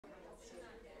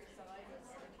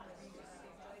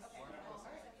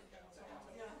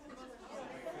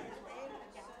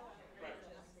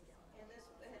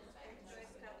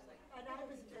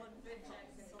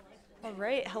All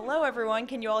right. Hello, everyone.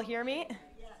 Can you all hear me?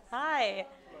 Hi.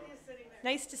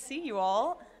 Nice to see you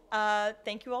all.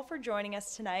 Thank you all for joining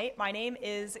us tonight. My name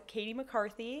is Katie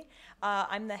McCarthy.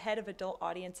 I'm the head of adult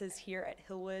audiences here at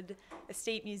Hillwood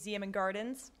Estate Museum and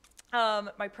Gardens.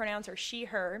 My pronouns are she,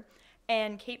 her,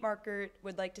 and Kate Markert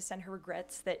would like to send her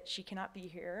regrets that she cannot be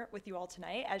here with you all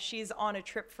tonight as she's on a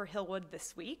trip for Hillwood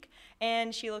this week,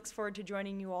 and she looks forward to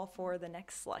joining you all for the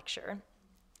next lecture.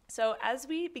 So as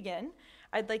we begin,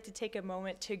 I'd like to take a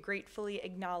moment to gratefully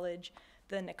acknowledge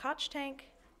the Nacotch tank,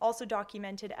 also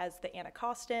documented as the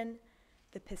Anacostan,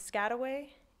 the Piscataway,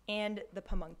 and the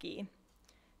Pamunkey.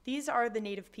 These are the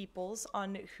native peoples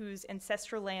on whose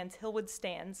ancestral lands Hillwood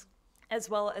stands, as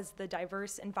well as the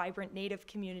diverse and vibrant native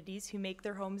communities who make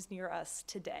their homes near us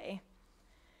today.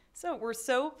 So we're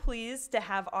so pleased to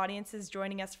have audiences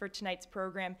joining us for tonight's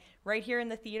program right here in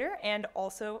the theater and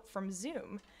also from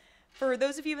Zoom. For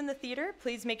those of you in the theater,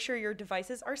 please make sure your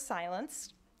devices are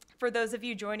silenced. For those of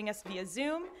you joining us via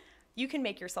Zoom, you can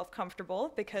make yourself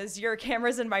comfortable because your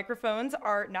cameras and microphones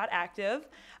are not active.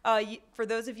 For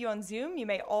those of you on Zoom, you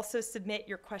may also submit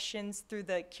your questions through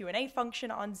the Q&A function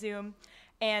on Zoom.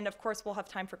 And of course, we'll have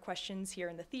time for questions here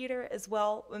in the theater as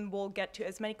well, and we'll get to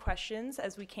as many questions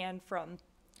as we can from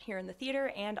here in the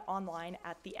theater and online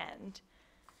at the end.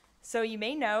 So you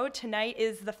may know tonight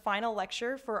is the final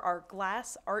lecture for our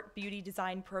Glass Art Beauty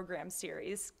Design program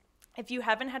series. If you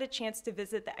haven't had a chance to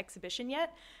visit the exhibition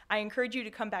yet, I encourage you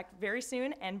to come back very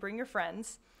soon and bring your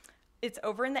friends. It's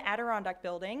over in the Adirondack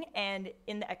building, and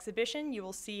in the exhibition you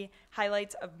will see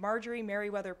highlights of Marjorie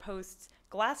Post's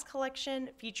glass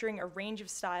collection featuring a range of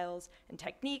styles and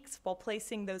techniques while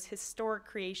placing those historic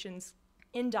creations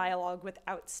in dialogue with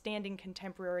outstanding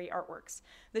contemporary artworks.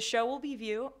 The show will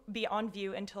be on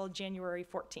view until January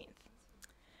 14th.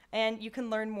 And you can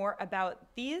learn more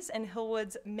about these and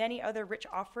Hillwood's many other rich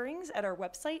offerings at our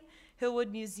website,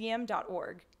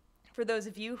 hillwoodmuseum.org. For those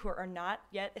of you who are not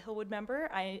yet a Hillwood member,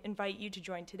 I invite you to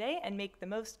join today and make the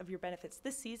most of your benefits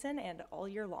this season and all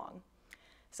year long.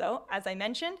 So, as I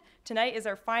mentioned, tonight is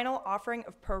our final offering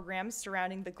of programs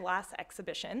surrounding the glass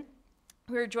exhibition.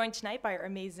 We are joined tonight by our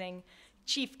amazing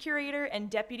Chief Curator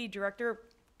and Deputy Director,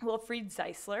 Wilfried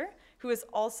Zeisler, who is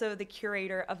also the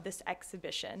curator of this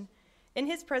exhibition. In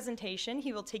his presentation,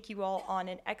 he will take you all on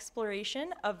an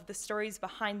exploration of the stories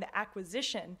behind the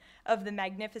acquisition of the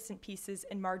magnificent pieces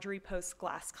in Marjorie Post's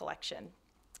glass collection.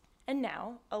 And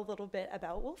now, a little bit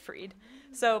about Wilfried.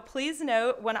 So please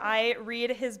note when I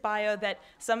read his bio that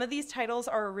some of these titles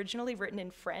are originally written in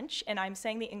French, and I'm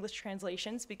saying the English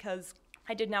translations because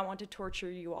I did not want to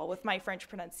torture you all with my French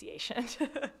pronunciation.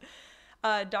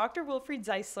 Dr. Wilfried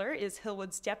Zeisler is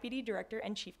Hillwood's Deputy Director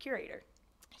and Chief Curator.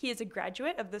 He is a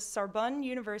graduate of the Sorbonne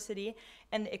University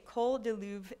and the École du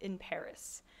Louvre in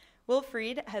Paris.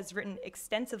 Wilfried has written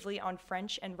extensively on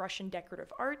French and Russian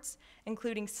decorative arts,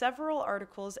 including several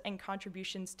articles and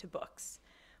contributions to books.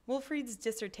 Wilfried's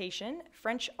dissertation,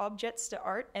 French Objets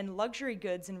d'Art and Luxury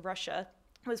Goods in Russia,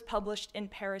 was published in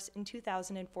Paris in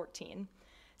 2014.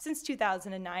 Since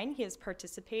 2009, he has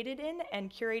participated in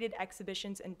and curated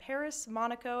exhibitions in Paris,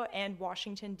 Monaco, and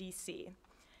Washington, D.C.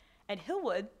 At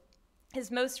Hillwood,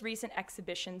 his most recent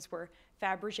exhibitions were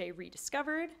Fabergé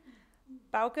Rediscovered,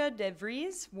 Bouca de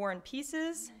Vries, War and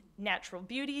Pieces, Natural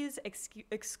Beauties,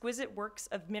 Exquisite Works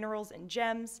of Minerals and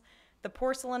Gems, The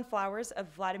Porcelain Flowers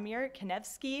of Vladimir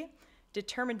Kanevsky,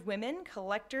 Determined Women,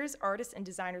 Collectors, Artists, and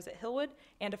Designers at Hillwood,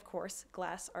 and of course,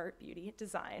 Glass Art Beauty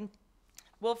Design.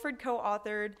 Wilfried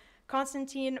co-authored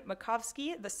Konstantin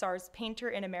Makovsky, the Tsar's Painter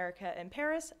in America and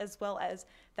Paris, as well as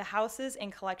The Houses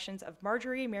and Collections of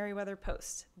Marjorie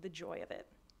Post, The Joy of It.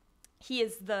 He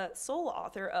is the sole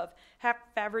author of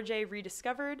Fabergé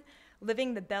Rediscovered,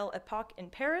 Living the Belle Epoque in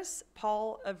Paris,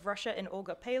 Paul of Russia and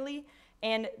Olga Paley,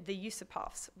 and The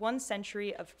Yusupovs, 1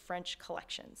 Century of French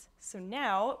Collections. So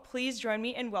now, please join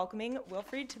me in welcoming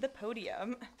Wilfried to the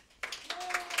podium.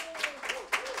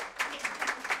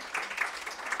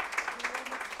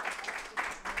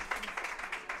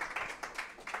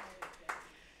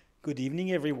 Good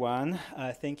evening, everyone.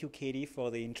 Thank you, Katie, for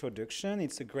the introduction.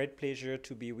 It's a great pleasure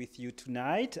to be with you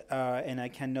tonight, and I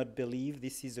cannot believe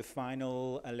this is the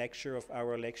final lecture of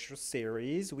our lecture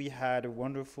series. We had a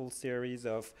wonderful series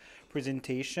of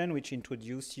presentation which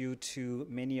introduced you to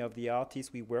many of the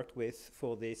artists we worked with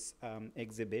for this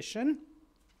exhibition.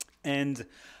 And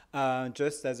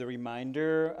just as a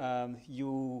reminder,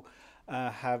 you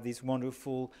have these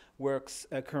wonderful works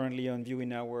currently on view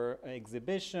in our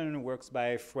exhibition, works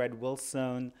by Fred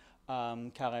Wilson,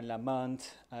 Karen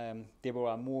Lamont,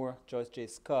 Deborah Moore, Joyce J.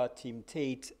 Scott, Tim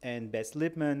Tate, and Bess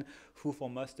Lipman, who for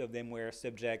most of them were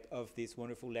subject of this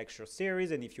wonderful lecture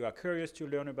series. And if you are curious to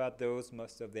learn about those,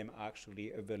 most of them are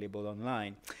actually available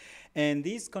online. And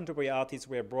these contemporary artists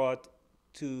were brought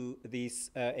to this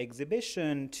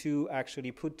exhibition to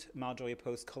actually put Marjorie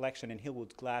Post's collection and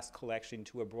Hillwood glass collection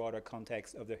into a broader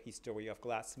context of the history of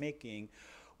glassmaking,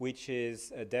 which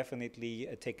is definitely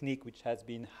a technique which has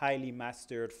been highly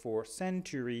mastered for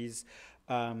centuries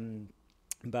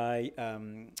by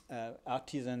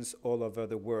artisans all over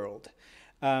the world.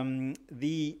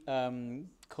 The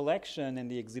collection and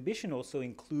the exhibition also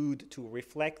include, to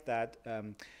reflect that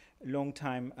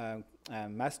long-time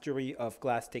mastery of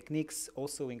glass techniques,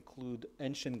 also include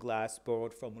ancient glass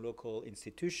borrowed from local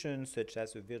institutions such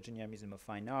as the Virginia Museum of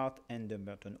Fine Art and the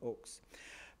Merton Oaks.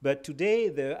 But today,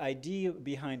 the idea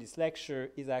behind this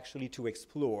lecture is actually to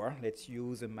explore, let's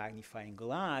use a magnifying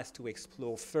glass to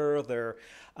explore further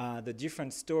the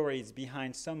different stories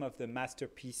behind some of the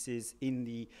masterpieces in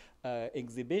the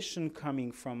exhibition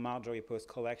coming from Marjorie Post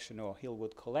collection or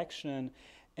Hillwood collection,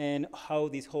 and how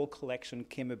this whole collection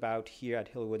came about here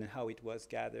at Hillwood and how it was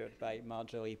gathered by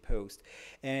Marjorie Post.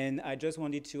 And I just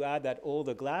wanted to add that all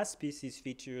the glass pieces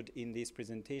featured in this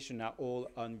presentation are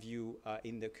all on view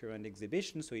in the current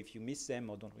exhibition. So if you miss them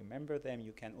or don't remember them,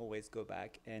 you can always go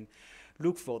back and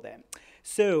look for them.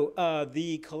 So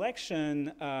the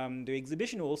collection, the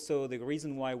exhibition also, the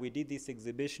reason why we did this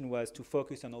exhibition was to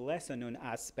focus on a lesser known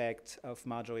aspect of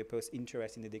Marjorie Post's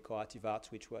interest in the decorative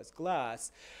arts, which was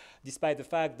glass, despite the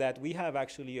fact that we have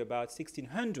actually about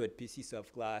 1,600 pieces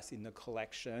of glass in the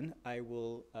collection. I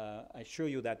will assure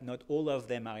you that not all of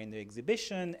them are in the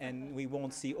exhibition, and we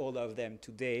won't see all of them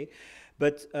today.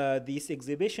 But this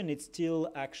exhibition is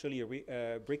still actually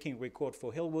a breaking record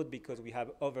for Hillwood, because we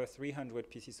have over 300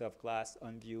 pieces of glass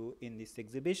on view in this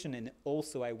exhibition. And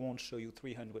also, I won't show you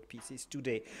 300 pieces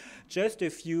today. Just a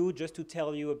few, just to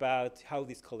tell you about how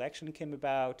this collection came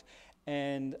about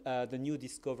and the new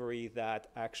discovery that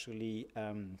actually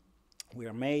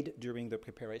were made during the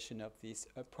preparation of this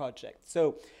project.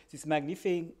 So this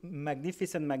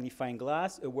magnificent magnifying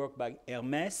glass, a work by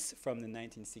Hermès from the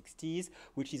 1960s,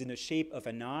 which is in the shape of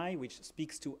an eye, which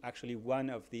speaks to actually one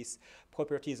of these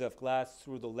properties of glass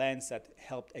through the lens that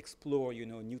helped explore,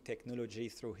 new technology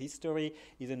through history,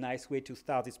 is a nice way to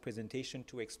start this presentation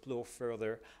to explore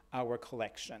further our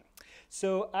collection.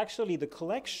 So actually the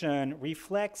collection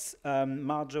reflects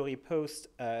Marjorie Post's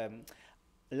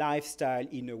lifestyle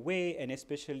in a way, and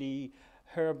especially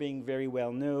her being very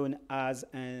well known as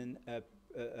a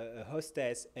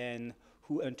hostess and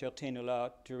who entertained a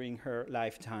lot during her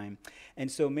lifetime. And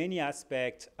so many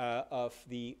aspects of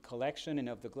the collection and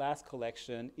of the glass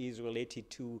collection is related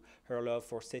to her love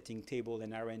for setting table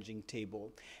and arranging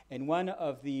table. And one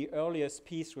of the earliest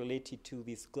pieces related to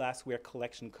this glassware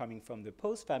collection coming from the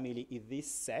Post family is this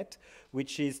set,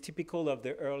 which is typical of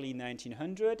the early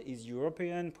 1900s, is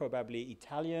European, probably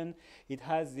Italian. It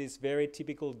has this very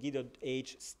typical Gilded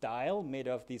Age style made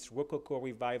of this Rococo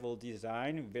revival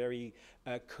design, very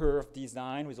curved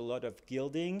design with a lot of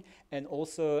gilding, and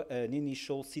also an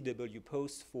initial C.W.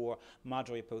 Post for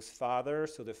Marjorie Post's father,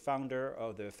 so the founder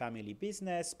of the family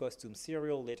business, Postum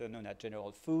Cereal, later known as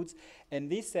General Foods.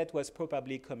 And this set was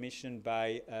probably commissioned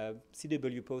by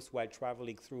C.W. Post while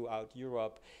traveling throughout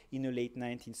Europe in the late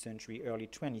 19th century, early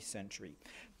 20th century.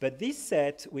 But this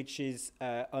set, which is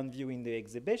on view in the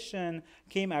exhibition,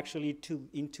 came actually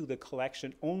into the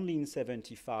collection only in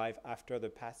 1975 after the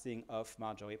passing of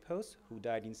Marjorie Post, who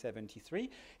died in 1973.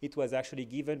 It was actually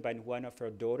given by one of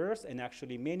her daughters, and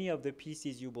actually many of the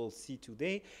pieces you will see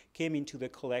today came into the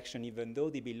collection, even though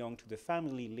they belonged to the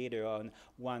family later on,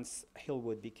 once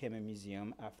Hillwood became a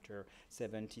museum after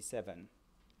 1977.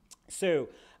 So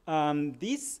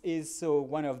this is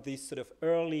one of these sort of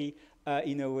early,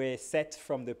 in a way, set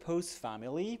from the Post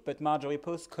family, but Marjorie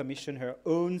Post commissioned her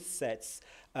own sets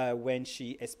when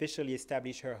she especially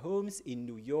established her homes in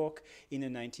New York in the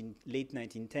late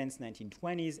 1910s,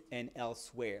 1920s, and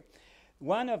elsewhere.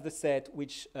 One of the set,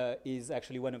 which is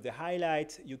actually one of the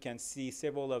highlights, you can see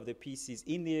several of the pieces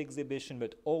in the exhibition,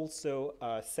 but also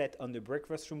set on the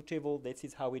breakfast room table. This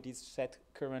is how it is set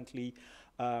currently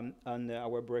on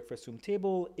our breakfast room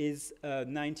table, is a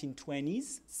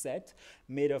 1920s set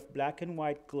made of black and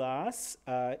white glass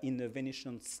in the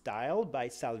Venetian style by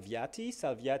Salviati.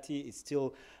 Salviati is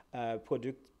still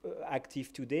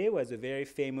active today, was a very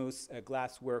famous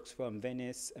glass works from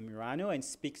Venice and Murano, and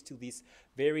speaks to this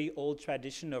very old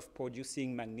tradition of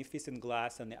producing magnificent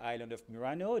glass on the island of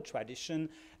Murano, a tradition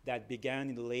that began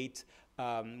in the late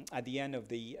at the end of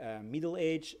the Middle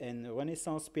Age and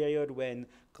Renaissance period, when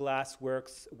glass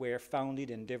works were founded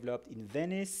and developed in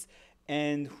Venice,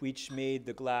 and which made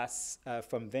the glass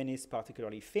from Venice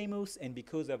particularly famous. And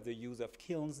because of the use of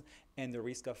kilns and the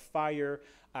risk of fire,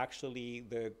 actually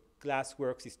the glass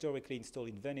works historically installed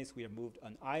in Venice were moved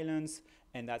on islands,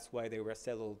 and that's why they were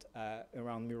settled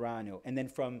around Murano. And then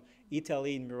from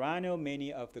Italy in Murano,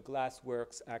 many of the glass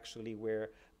works actually were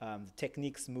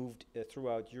techniques moved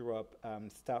throughout Europe,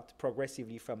 start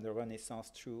progressively from the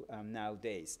Renaissance through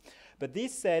nowadays. But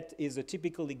this set is a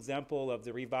typical example of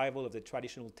the revival of the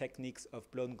traditional techniques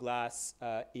of blown glass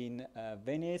in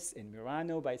Venice, in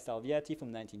Murano, by Salviati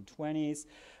from 1920s,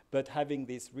 but having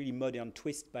this really modern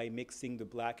twist by mixing the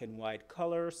black and white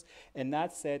colors. And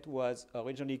that set was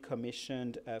originally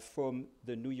commissioned from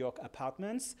the New York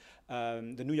apartments,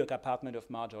 the New York apartment of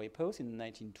Marjorie Post in the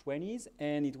 1920s,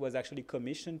 and it was actually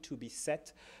commissioned to be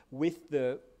set with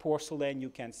the porcelain you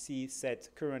can see set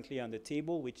currently on the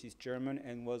table, which is German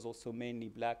and was also mainly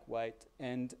black, white,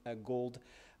 and gold,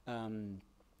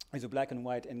 with a black and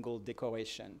white and gold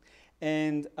decoration.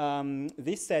 And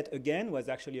this set, again, was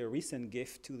actually a recent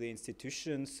gift to the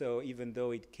institution. So even though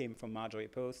it came from Marjorie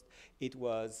Post, it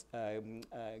was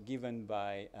given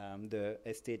by the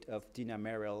estate of Dina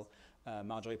Merrill,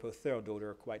 Marjorie Post's third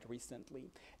daughter, quite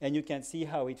recently. And you can see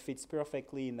how it fits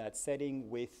perfectly in that setting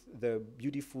with the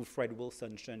beautiful Fred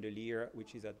Wilson chandelier,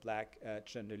 which is a black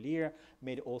chandelier,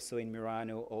 made also in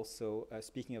Murano, also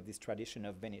speaking of this tradition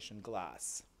of Venetian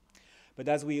glass. But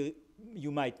as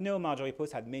you might know, Marjorie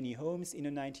Post had many homes in the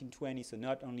 1920s, so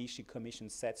not only she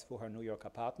commissioned sets for her New York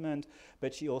apartment,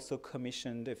 but she also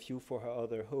commissioned a few for her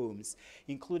other homes,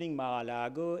 including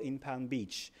Mar-a-Lago in Palm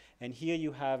Beach. And here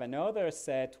you have another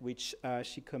set which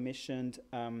she commissioned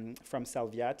from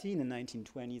Salviati in the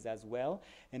 1920s as well.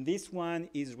 And this one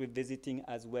is revisiting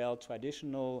as well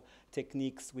traditional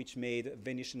techniques which made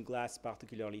Venetian glass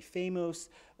particularly famous,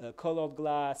 colored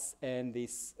glass, and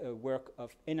this work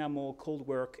of enamel, cold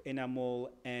work, enamel,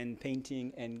 and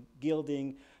painting and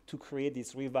gilding to create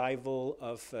this revival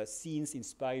of scenes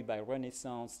inspired by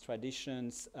Renaissance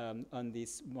traditions on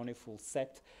this wonderful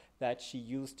set that she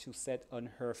used to set on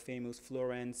her famous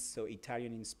Florence, so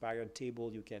Italian-inspired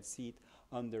table. You can see it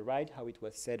on the right, how it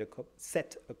was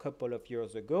set a couple of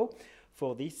years ago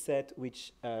for this set,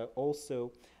 which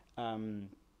also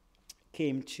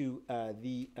came to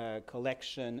the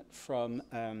collection from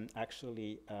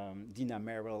Dina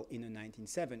Merrill in the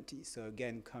 1970s. So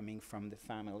again, coming from the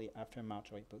family after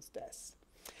Marjorie Post's death.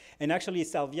 And actually,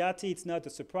 Salviati, it's not a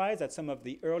surprise that some of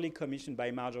the early commission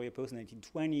by Marjorie Post in the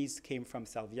 1920s came from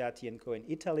Salviati and Co. in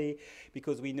Italy,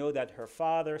 because we know that her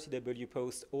father, C.W.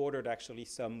 Post, ordered actually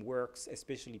some works,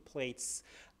 especially plates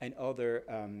and other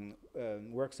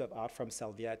works of art from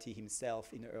Salviati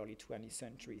himself in the early 20th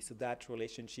century. So that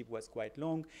relationship was quite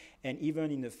long. And even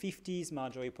in the 50s,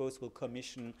 Marjorie Post will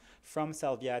commission from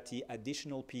Salviati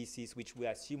additional pieces which we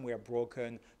assume were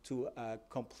broken to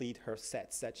complete her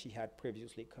sets that she had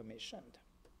previously commissioned.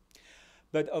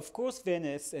 But of course,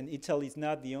 Venice and Italy is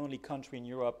not the only country in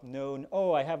Europe known.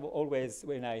 Oh, I have always,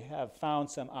 when I have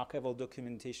found some archival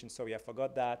documentation, sorry, I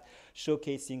forgot that,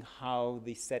 showcasing how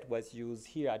the set was used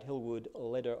here at Hillwood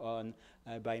later on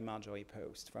by Marjorie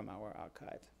Post from our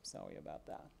archive. Sorry about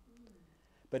that.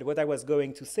 But what I was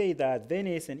going to say, that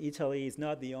Venice and Italy is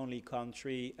not the only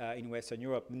country in Western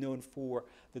Europe known for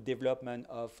the development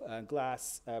of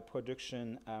glass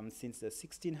production since the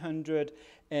 1600s.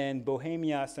 And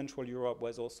Bohemia, Central Europe,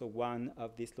 was also one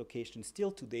of these locations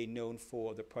still today known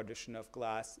for the production of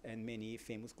glass and many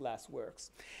famous glass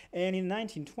works. And in the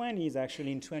 1920s,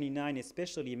 actually in 29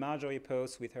 especially, Marjorie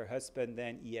Post with her husband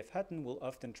then E.F. Hutton will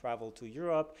often travel to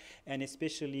Europe and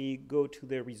especially go to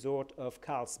the resort of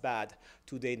Carlsbad,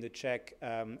 today in the Czech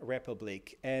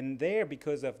Republic. And there,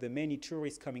 because of the many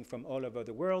tourists coming from all over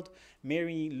the world,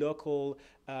 many local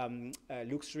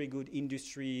luxury good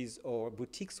industries or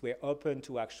boutiques were open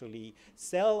to actually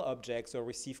sell objects or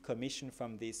receive commission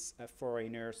from these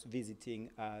foreigners visiting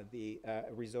the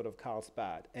resort of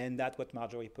Carlsbad. And that's what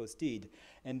Marjorie Post did.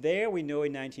 And there we know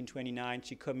in 1929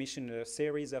 she commissioned a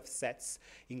series of sets,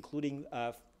 including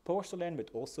porcelain,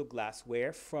 but also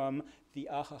glassware from the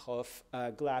Acharow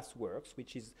Glass Works,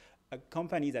 which is a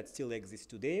company that still exists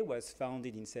today, was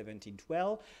founded in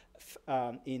 1712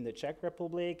 in the Czech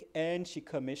Republic, and she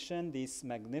commissioned this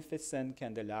magnificent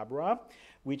candelabra,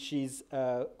 which is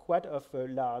quite of a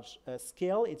large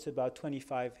scale. It's about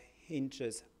 25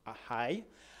 inches high.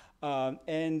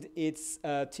 And it's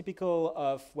typical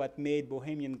of what made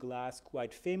Bohemian glass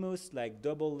quite famous, like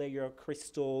double layer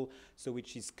crystal, so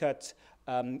which is cut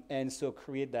and so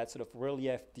create that sort of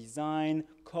relief design,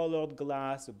 colored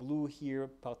glass, the blue here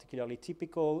particularly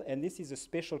typical. And this is a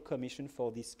special commission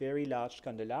for this very large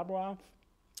candelabra,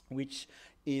 which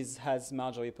has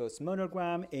Marjorie Post's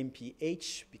monogram,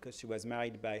 MPH, because she was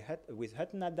married with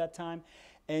Hutton at that time.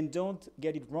 And don't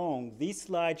get it wrong, this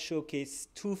slide showcases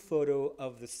two photos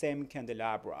of the same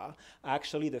candelabra.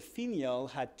 Actually, the finial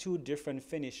had two different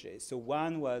finishes. So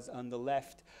one was on the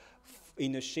left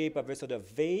in the shape of a sort of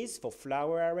vase for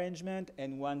flower arrangement,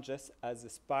 and one just as a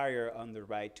spire on the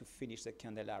right to finish the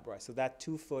candelabra. So that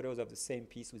two photos of the same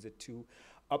piece with the two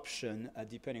option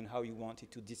depending on how you wanted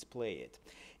to display it.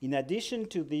 In addition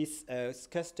to this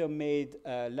custom-made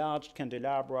large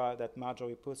candelabra that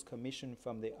Marjorie Post commissioned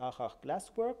from the Achach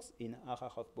Glassworks in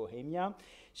Achach of Bohemia,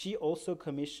 she also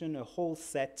commissioned a whole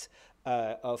set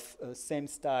of same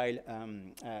style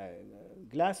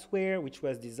glassware, which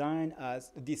was designed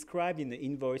as described in the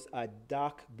invoice as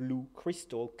dark blue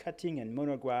crystal cutting and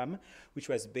monogram, which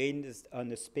was based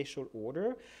on a special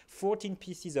order. 14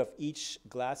 pieces of each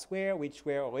glassware, which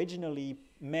were originally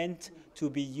meant to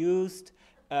be used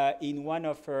in one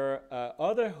of her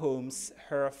other homes,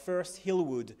 her first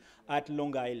Hillwood at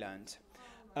Long Island.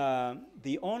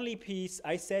 The only piece,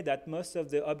 I said that most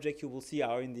of the objects you will see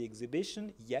are in the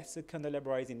exhibition. Yes, the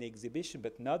candelabra is in the exhibition,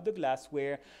 but not the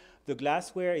glassware. The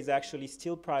glassware is actually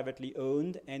still privately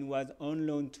owned and was on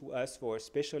loan to us for a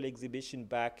special exhibition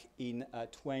back in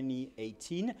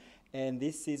 2018. And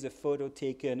this is a photo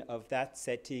taken of that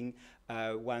setting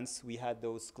once we had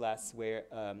those glassware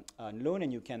on loan,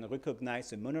 and you can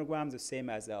recognize the monogram the same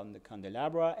as on the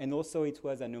candelabra. And also it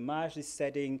was an homage, this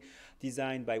setting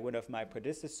designed by one of my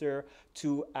predecessors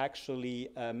to actually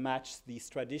match this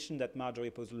tradition that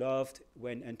Marjorie Post loved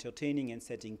when entertaining and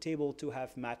setting table, to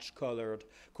have match colored,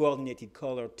 coordinated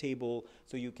colored table.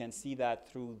 So you can see that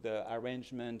through the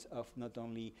arrangement of not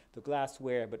only the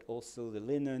glassware, but also the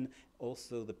linen,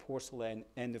 also the porcelain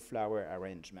and the flower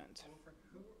arrangement. Who owns them?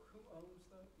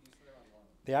 You said they're on loan.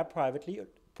 They are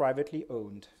privately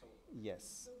owned.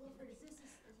 Yes.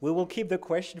 We will keep the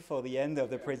question for the end of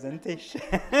the presentation.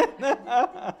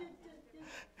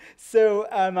 So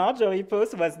Marjorie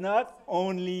Post was not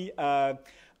only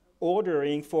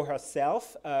ordering for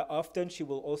herself. Often she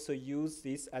will also use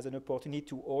this as an opportunity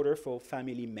to order for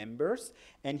family members.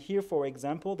 And here, for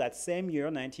example, that same year,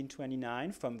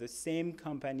 1929, from the same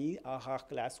company, Achach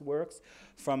Glassworks,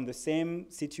 from the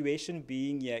same situation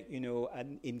being,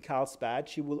 in Carlsbad,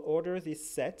 she will order this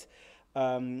set.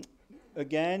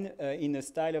 Again, in the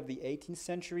style of the 18th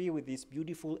century, with this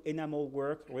beautiful enamel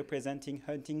work representing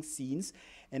hunting scenes.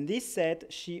 And this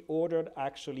set she ordered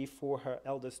actually for her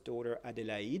eldest daughter,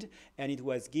 Adelaide, and it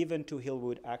was given to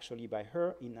Hillwood actually by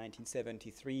her in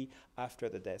 1973 after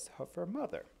the death of her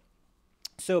mother.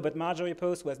 So, but Marjorie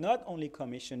Post was not only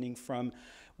commissioning from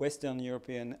Western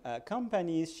European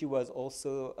companies, she was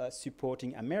also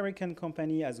supporting American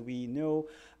company. As we know,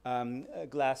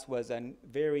 glass was a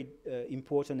very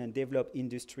important and developed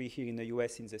industry here in the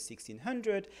US in the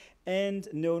 1600s, and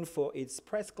known for its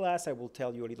pressed glass. I will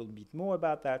tell you a little bit more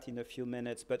about that in a few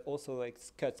minutes, but also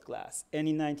its cut glass. And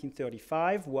in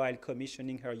 1935, while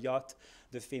commissioning her yacht,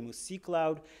 the famous Sea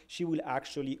Cloud, she will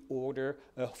actually order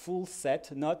a full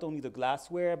set, not only the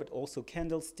glassware, but also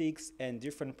candlesticks and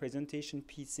different presentation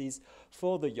pieces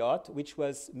for the yacht, which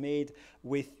was made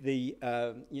with the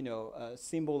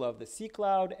symbol of the Sea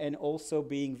Cloud, and also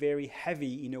being very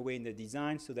heavy in a way in the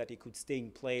design so that it could stay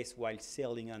in place while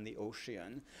sailing on the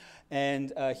ocean.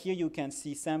 And here you can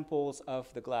see samples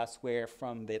of the glassware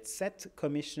from that set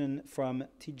commission from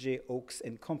T.J. Oakes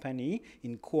and Company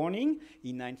in Corning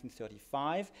in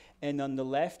 1935. And on the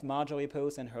left, Marjorie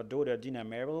Post and her daughter Dina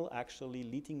Merrill actually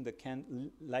lighting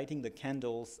the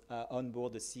candles on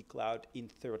board the Sea Cloud in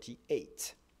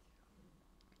 1938.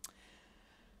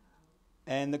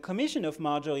 And the commission of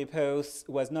Marjorie Post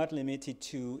was not limited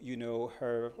to,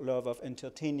 her love of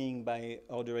entertaining by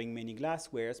ordering many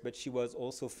glasswares, but she was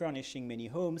also furnishing many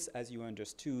homes, as you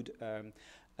understood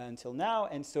until now.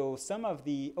 And so some of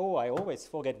the, I always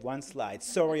forget one slide.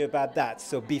 Sorry about that.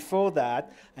 So before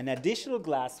that, an additional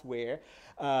glassware,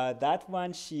 that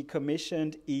one she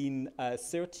commissioned in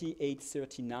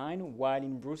 38-39 while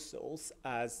in Brussels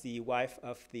as the wife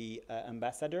of the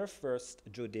ambassador, first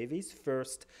Joe Davis,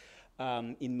 first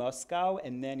in Moscow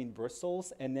and then in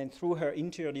Brussels. And then through her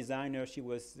interior designer she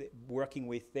was working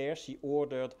with there, she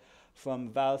ordered from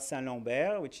Val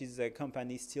Saint-Lambert, which is a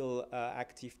company still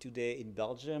active today in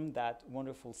Belgium, that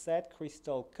wonderful set,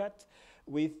 crystal cut,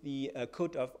 with the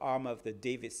coat of arms of the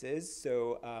Davises,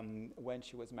 so when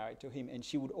she was married to him, and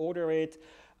she would order it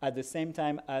at the same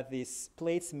time as these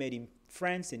plates made in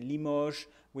France, in Limoges,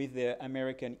 with the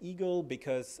American eagle,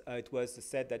 because it was the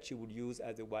set that she would use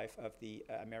as the wife of the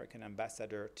American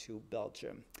ambassador to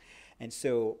Belgium. And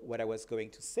so what I was going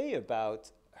to say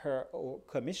about her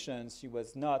commissions, she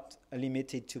was not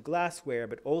limited to glassware,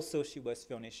 but also she was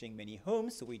furnishing many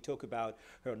homes. So we talked about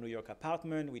her New York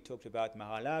apartment, we talked about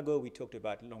Mar-a-Lago, we talked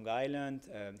about Long Island,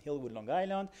 Hillwood, Long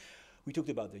Island. We talked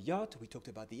about the yacht, we talked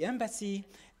about the embassy,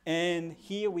 and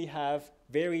here we have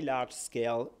very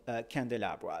large-scale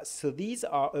candelabras. So these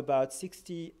are about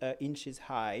 60 inches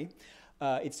high.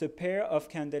 It's a pair of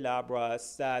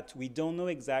candelabras that we don't know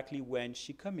exactly when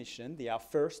she commissioned. They are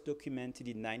first documented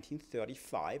in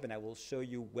 1935, and I will show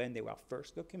you when they were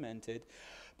first documented.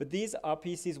 But these are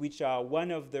pieces which are one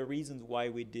of the reasons why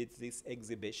we did this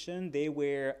exhibition. They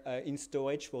were in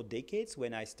storage for decades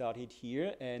when I started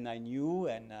here, and I knew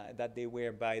that they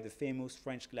were by the famous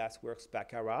French glassworks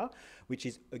Baccarat, which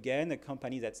is, again, a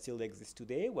company that still exists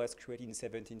today, was created in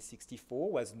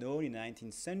 1764, was known in the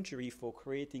 19th century for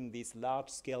creating these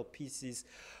large-scale pieces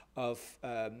of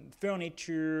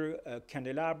furniture,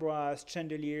 candelabras,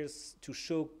 chandeliers, to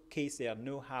showcase their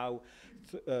know-how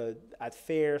at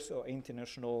fairs or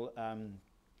international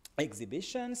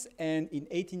exhibitions. And in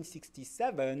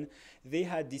 1867, they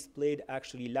had displayed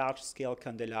actually large-scale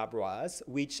candelabras,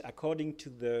 which, according to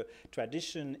the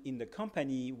tradition in the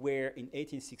company, were in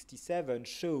 1867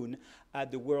 shown at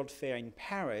the World Fair in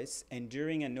Paris. And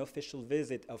during an official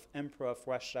visit of Emperor of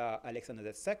Russia, Alexander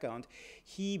II,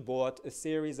 he bought a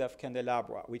series of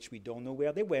candelabra, which we don't know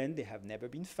where they went. They have never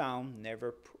been found,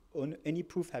 never any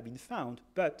proof have been found.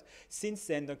 But since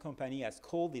then, the company has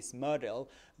called this model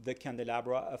the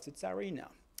candelabra of the Tsarina.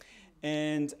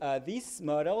 And this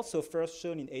model, so first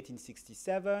shown in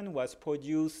 1867, was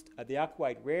produced, they are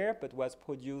quite rare, but was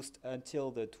produced until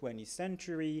the 20th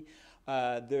century.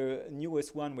 The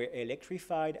newest one were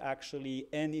electrified, actually,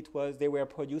 and they were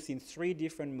produced in 3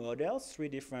 different models, 3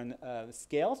 different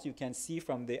scales. You can see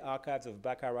from the archives of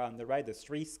Baccarat on the right, the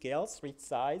 3 scales, 3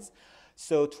 size.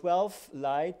 So 12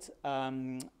 light,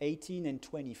 18 and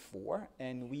 24,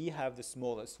 and we have the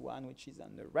smallest one, which is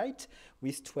on the right,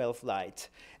 with 12 light.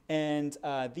 And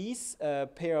these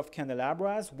pair of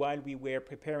candelabras, while we were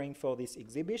preparing for this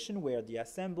exhibition, were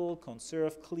deassembled,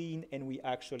 conserved, cleaned, and we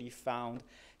actually found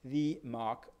the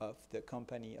mark of the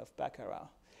company of Baccarat.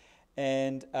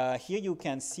 And here you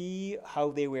can see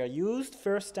how they were used.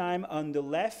 First time on the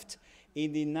left,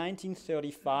 in the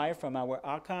 1935, from our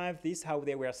archive, this is how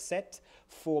they were set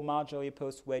for Marjorie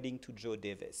Post's wedding to Joe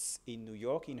Davis in New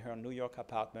York, in her New York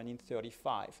apartment in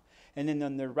 35. And then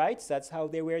on the right, that's how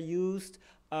they were used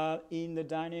in the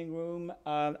dining room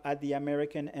at the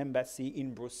American Embassy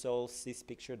in Brussels. This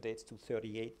picture dates to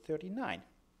 38, 39.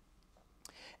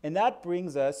 And that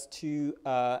brings us to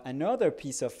another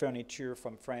piece of furniture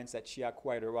from France that she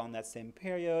acquired around that same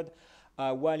period.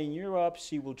 While in Europe,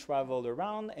 she will travel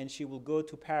around and she will go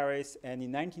to Paris. And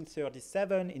in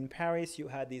 1937, in Paris, you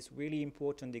had this really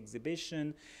important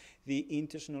exhibition, the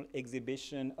International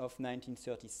Exhibition of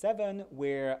 1937,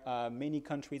 where many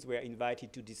countries were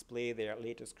invited to display their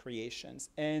latest creations.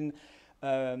 And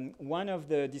one of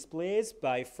the displays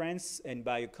by France and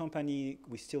by a company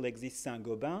which still exists,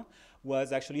 Saint-Gobain,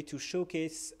 was actually to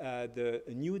showcase the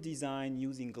new design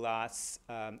using glass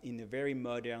in a very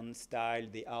modern style,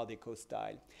 the Art Deco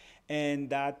style. And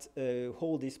that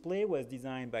whole display was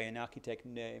designed by an architect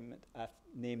named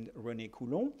René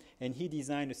Coulon, and he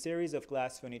designed a series of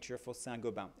glass furniture for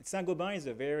Saint-Gobain. Saint-Gobain is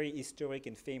a very historic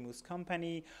and famous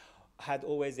company, had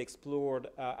always explored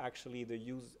actually the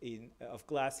use of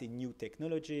glass in new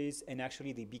technologies, and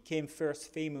actually they became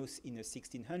first famous in the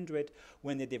 1600s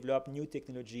when they developed new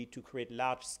technology to create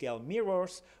large-scale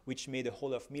mirrors, which made the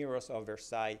Hall of Mirrors of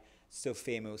Versailles so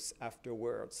famous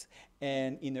afterwards.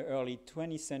 And in the early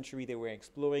 20th century, they were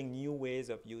exploring new ways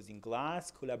of using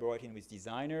glass, collaborating with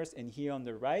designers. And here on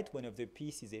the right, one of the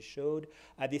pieces they showed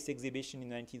at this exhibition in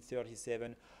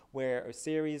 1937 were a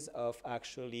series of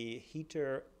actually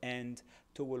heater and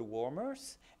towel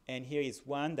warmers. And here is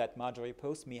one that Marjorie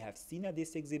Post may have seen at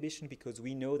this exhibition, because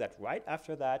we know that right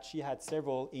after that, she had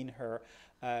several in her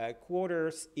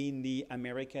quarters in the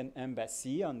American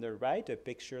Embassy. On the right,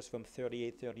 pictures from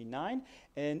 38, 39,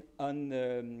 and on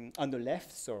the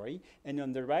left, sorry, and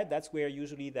on the right, that's where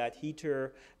usually that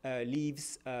heater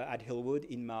lives at Hillwood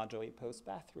in Marjorie Post's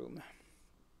bathroom.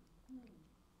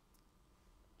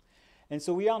 And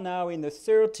so we are now in the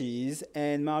 30s,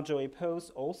 and Marjorie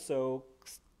Post also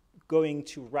going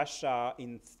to Russia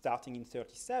starting in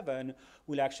 37,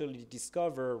 will actually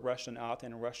discover Russian art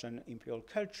and Russian imperial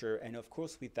culture. And of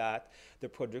course, with that, the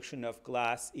production of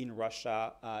glass in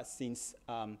Russia since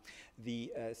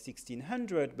the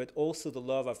 1600, but also the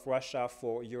love of Russia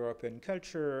for European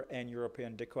culture and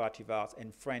European decorative arts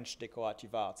and French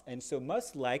decorative arts. And so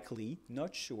most likely,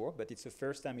 not sure, but it's the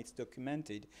first time it's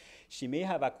documented, she may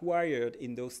have acquired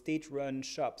in those state-run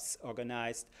shops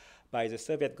organized by the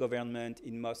Soviet government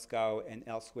in Moscow and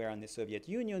elsewhere in the Soviet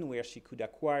Union, where she could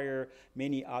acquire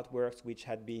many artworks which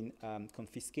had been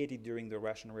confiscated during the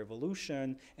Russian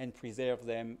Revolution and preserve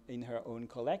them in her own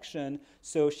collection.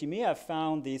 So she may have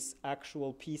found this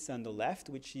actual piece on the left,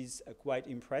 which is quite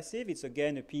impressive. It's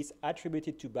again a piece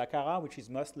attributed to Baccarat, which is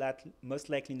most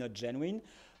likely not genuine.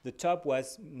 The top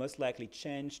was most likely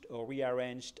changed or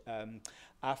rearranged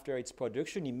after its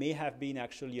production. It may have been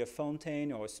actually a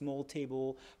fountain or a small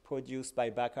table produced by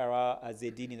Baccarat as they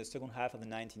did in the second half of the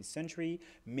 19th century,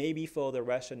 maybe for the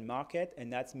Russian market,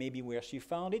 and that's maybe where she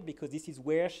found it, because this is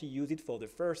where she used it for the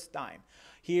first time.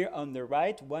 Here on the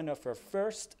right, one of her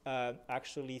first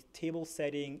actually table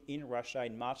setting in Russia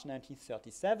in March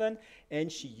 1937, and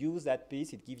she used that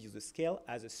piece, it gives you the scale,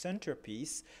 as a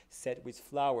centerpiece set with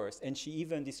flowers. And she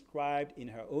even described in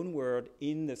her own word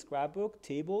in the scrapbook,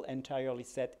 table entirely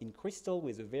set in crystal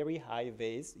with a very high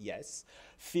vase, yes,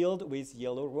 filled with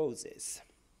yellow roses.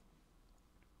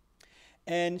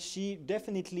 And she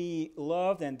definitely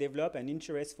loved and developed an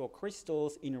interest for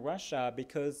crystals in Russia,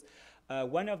 because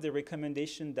one of the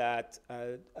recommendations that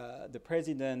the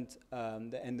president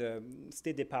and the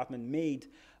State Department made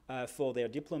for their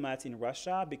diplomats in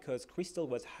Russia, because crystal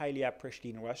was highly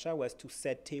appreciated in Russia, was to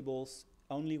set tables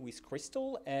only with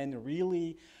crystal. And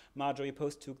really, Marjorie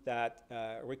Post took that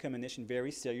recommendation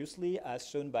very seriously, as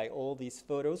shown by all these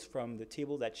photos from the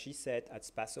table that she set at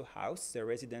Spaso House, the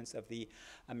residence of the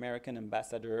American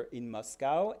ambassador in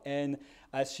Moscow. And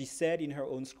as she said in her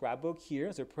own scrapbook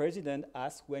here, the president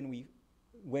asked when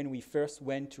we first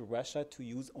went to Russia to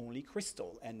use only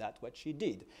crystal, and that's what she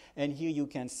did. And here you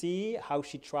can see how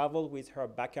she traveled with her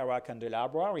Baccarat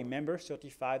candelabra. Remember,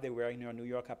 35, they were in her New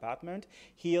York apartment.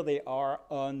 Here they are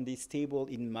on this table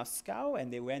in Moscow,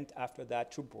 and they went after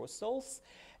that to Brussels.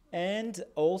 And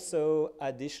also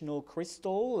additional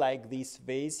crystal, like this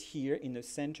vase here in the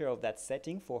center of that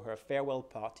setting for her farewell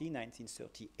party,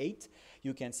 1938.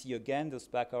 You can see again those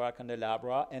Baccarat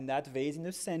candelabra, and that vase in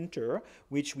the center,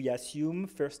 which we assume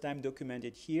first time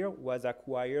documented here, was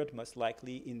acquired most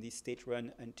likely in the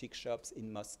state-run antique shops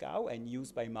in Moscow and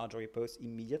used by Marjorie Post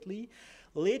immediately.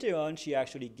 Later on, she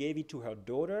actually gave it to her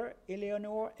daughter,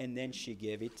 Eleanor, and then she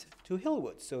gave it to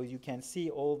Hillwood. So you can see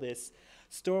all this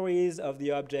stories of the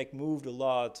object moved a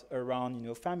lot around,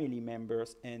 family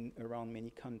members and around many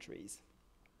countries.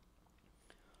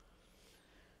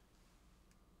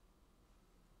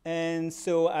 And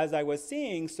so, as I was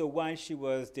saying, so while she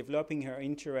was developing her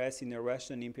interest in the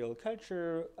Russian imperial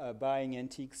culture, buying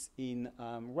antiques in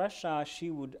Russia,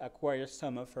 she would acquire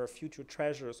some of her future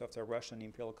treasures of the Russian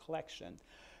imperial collection.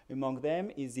 Among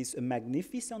them is this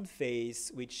magnificent vase,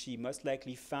 which she most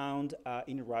likely found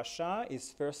in Russia.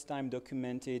 Is first time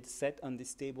documented, set on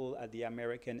this table at the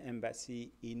American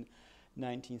embassy in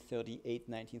 1938,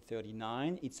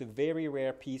 1939. It's a very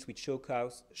rare piece which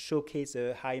showcases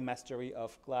a high mastery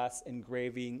of glass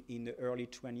engraving in the early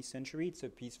 20th century. It's a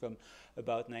piece from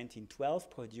about 1912,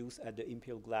 produced at the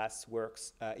Imperial Glass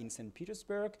Works in St.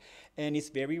 Petersburg. And it's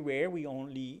very rare. We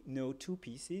only know two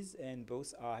pieces, and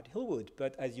both are at Hillwood.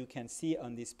 But as you can see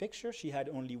on this picture, she had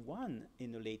only one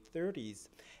in the late 30s.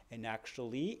 And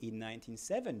actually, in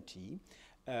 1970,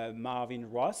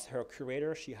 Marvin Ross, her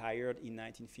curator she hired in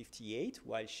 1958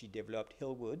 while she developed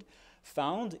Hillwood,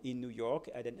 found in New York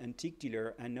at an antique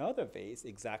dealer another vase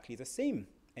exactly the same.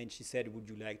 And she said, "Would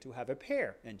you like to have a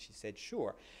pair?" And she said,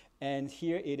 "Sure." And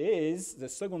here it is, the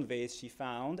second vase she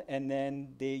found, and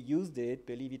then they used it,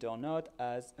 believe it or not,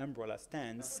 as umbrella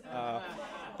stands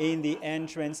in the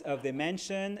entrance of the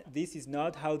mansion. This is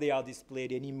not how they are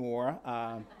displayed anymore,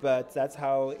 but that's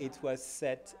how it was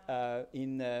set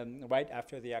right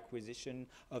after the acquisition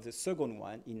of the second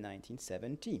one in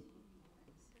 1970.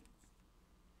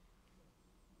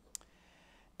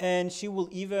 And she will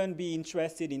even be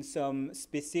interested in some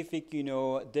specific,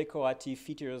 decorative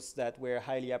features that were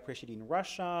highly appreciated in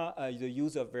Russia. The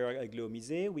use of verre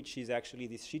agglomysé, which is actually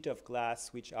this sheet of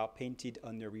glass which are painted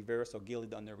on the reverse or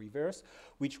gilded on the reverse,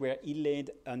 which were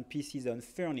inlaid on pieces on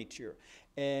furniture.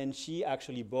 And she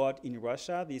actually bought in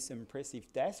Russia this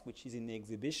impressive desk, which is in the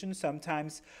exhibition.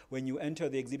 Sometimes when you enter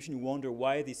the exhibition, you wonder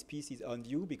why this piece is on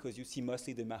view, because you see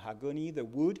mostly the mahogany, the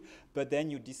wood, but then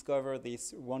you discover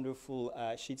these wonderful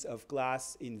sheets of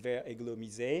glass in Verre Eglo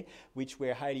Musée, which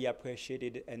were highly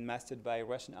appreciated and mastered by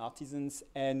Russian artisans.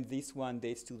 And this one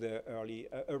dates to the early,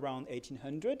 around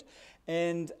 1800.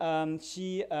 And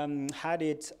she had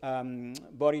it,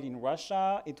 bought it in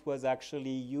Russia. It was actually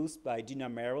used by Gina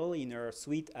Merrill in her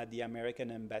suite at the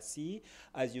American Embassy,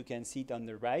 as you can see it on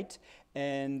the right,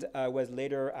 and was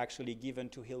later actually given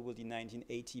to Hillwood in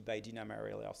 1980 by Gina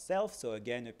Merrill herself. So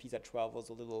again, a piece that travels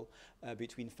a little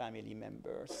between family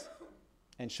members,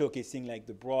 and showcasing like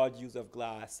the broad use of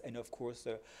glass and of course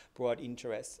the broad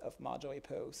interests of Marjorie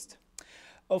Post.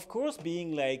 Of course,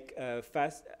 being like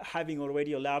having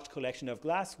already a large collection of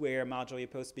glassware, Marjorie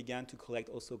Post began to collect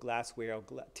also glassware or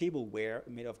tableware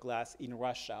made of glass in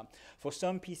Russia. For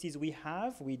some pieces we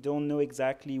don't know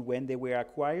exactly when they were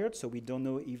acquired, so we don't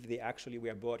know if they actually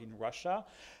were bought in Russia.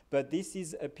 But this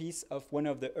is a piece of one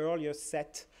of the earliest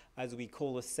set, as we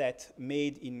call a set,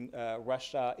 made in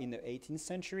Russia in the 18th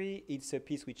century. It's a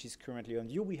piece which is currently on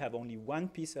view. We have only one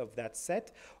piece of that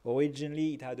set.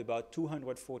 Originally, it had about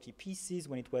 240 pieces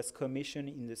when it was commissioned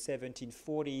in the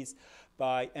 1740s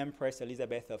by Empress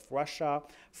Elizabeth of Russia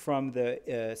from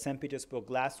the St. Petersburg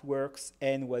Glass Works,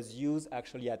 and was used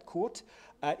actually at court.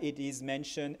 It is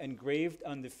mentioned, engraved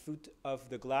on the foot of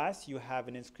the glass. You have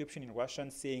an inscription in Russian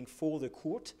saying "for the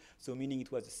court," so meaning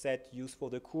it was a set used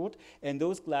for the court. And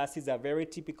those glasses are very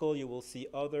typical. You will see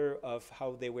other of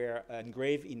how they were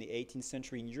engraved in the 18th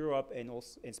century in Europe and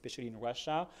also especially in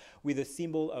Russia, with a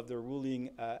symbol of the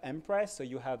ruling empress. So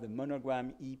you have the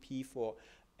monogram EP for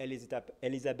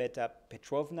Elizabeta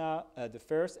Petrovna the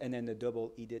first, and then the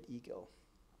double-headed eagle.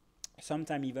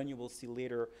 Sometime even you will see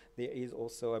later there is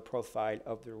also a profile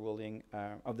of the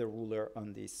ruler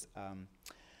on these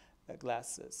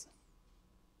glasses.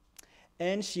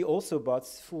 And she also bought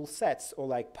full sets, or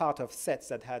like part of sets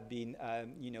that had been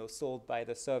sold by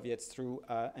the Soviets through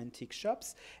antique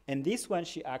shops. And this one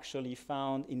she actually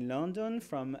found in London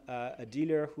from a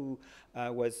dealer who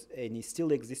was, and he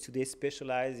still exists today,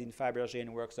 specialized in Fabergé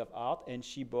and works of art. And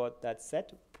she bought that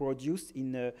set, produced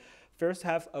in the first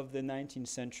half of the 19th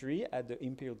century at the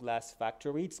Imperial Glass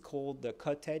Factory. It's called the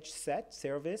cottage set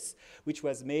service, which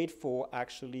was made for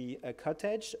actually a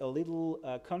cottage, a little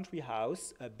country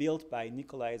house built by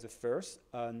Nikolai I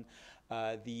on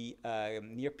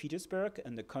near Petersburg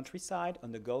in the countryside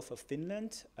on the Gulf of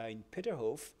Finland in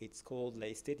Peterhof. It's called, the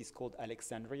estate is called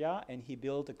Alexandria, and he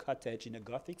built a cottage in a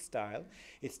Gothic style.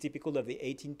 It's typical of the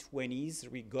 1820s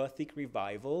Gothic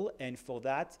revival, and for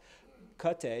that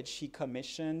cottage, he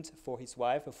commissioned for his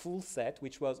wife a full set,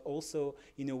 which was also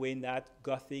in a way in that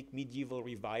Gothic medieval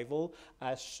revival,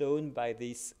 as shown by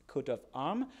this coat of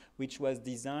arms, which was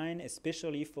designed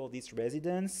especially for this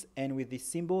residence, and with this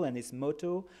symbol and this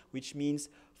motto, which means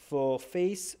 "for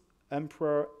faith,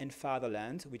 Emperor, and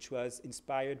Fatherland," which was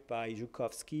inspired by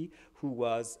Zhukovsky, who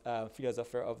was a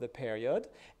philosopher of the period.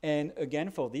 And again,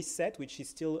 for this set, which is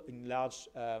still in large,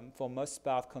 for most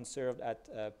part, conserved at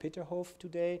Peterhof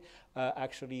today,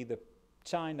 actually the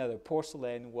china, the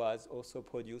porcelain, was also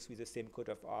produced with the same coat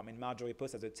of arms. And Marjorie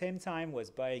Post at the same time was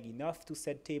buying enough to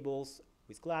set tables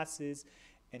with glasses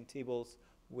and tables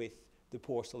with the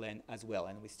porcelain as well.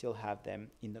 And we still have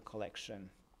them in the collection.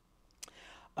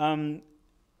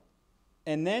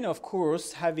 And then, of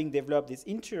course, having developed this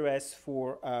interest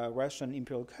for Russian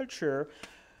imperial culture,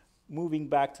 moving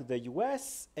back to the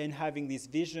US and having this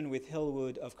vision with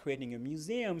Hillwood of creating a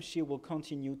museum, she will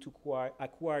continue to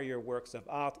acquire works of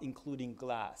art, including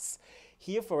glass.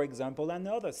 Here, for example,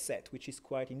 another set, which is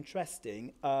quite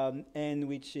interesting, and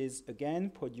which is, again,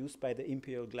 produced by the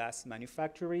Imperial Glass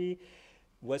Manufactory.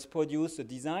 The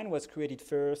design was created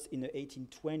first in the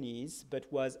 1820s, but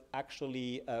was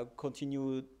actually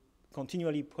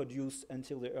continually produced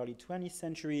until the early 20th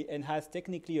century, and has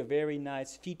technically a very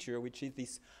nice feature, which is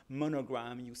this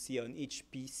monogram you see on each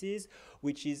pieces,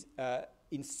 which is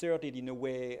inserted in a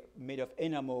way made of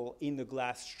enamel in the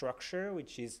glass structure,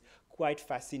 which is quite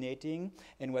fascinating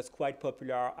and was quite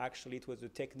popular. Actually, it was a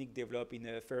technique developed in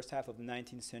the first half of the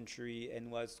 19th century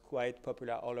and was quite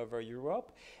popular all over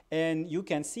Europe. And you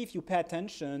can see, if you pay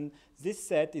attention, this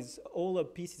set is, all the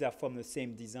pieces are from the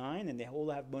same design and they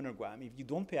all have monogram. If you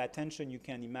don't pay attention, you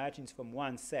can imagine it's from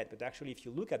one set, but actually if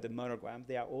you look at the monogram,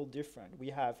 they are all different. We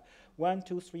have 1,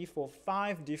 2, 3, 4,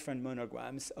 5 different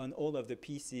monograms on all of the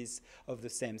pieces of the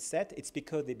same set. It's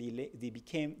because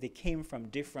they came from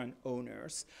different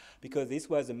owners, because because this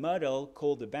was a model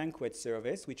called the banquet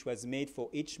service, which was made for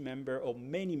each member or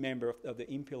many members of the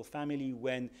imperial family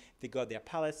when they got their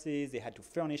palaces. They had to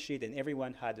furnish it, and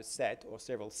everyone had a set or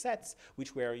several sets,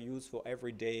 which were used for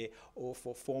everyday or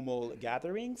for formal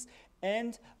gatherings.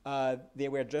 And they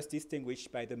were just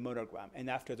distinguished by the monogram. And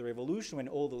after the revolution, when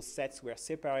all those sets were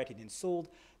separated and sold,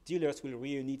 dealers will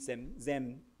reunite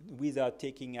them without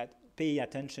paying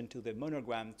attention to the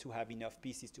monogram to have enough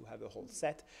pieces to have a whole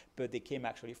set. But they came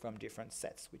actually from different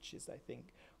sets, which is, I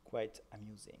think, quite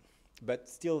amusing. But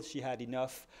still, she had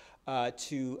enough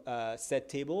to set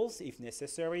tables if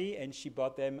necessary, and she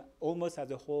bought them almost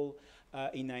as a whole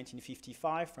in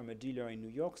 1955 from a dealer in New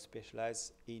York,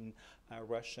 specialized in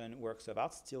Russian works of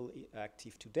art, still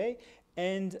active today.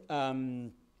 And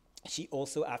she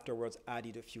also afterwards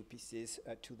added a few pieces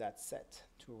to that set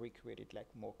to recreate it like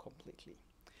more completely.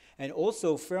 And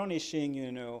also furnishing,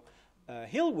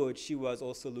 Hillwood, she was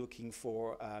also looking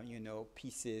for,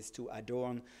 pieces to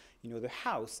adorn, the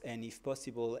house, and if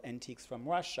possible, antiques from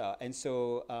Russia. And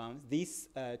so this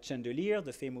chandelier,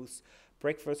 the famous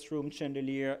breakfast room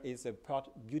chandelier, is a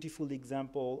beautiful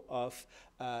example of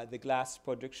the glass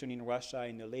production in Russia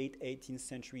in the late 18th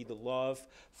century, the love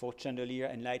for chandelier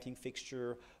and lighting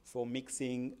fixture, for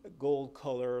mixing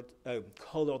gold-colored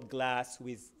glass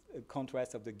with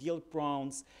contrast of the gilt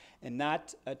bronze. And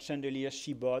that chandelier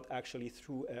she bought actually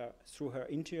through her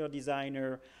interior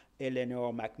designer,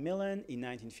 Eleanor Macmillan, in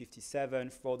 1957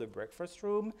 for the breakfast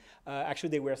room. Actually,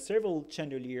 there were several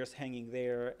chandeliers hanging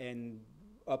there and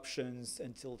options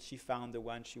until she found the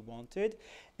one she wanted.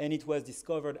 And it was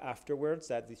discovered afterwards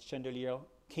that this chandelier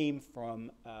came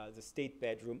from the state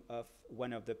bedroom of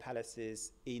one of the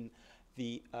palaces in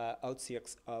the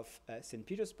outskirts of St.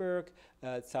 Petersburg,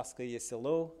 Tsarskoye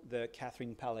Selo, the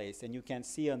Catherine Palace. And you can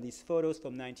see on these photos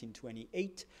from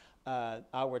 1928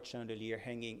 our chandelier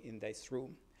hanging in this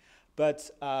room. But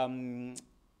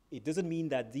it doesn't mean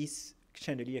that this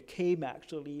chandelier came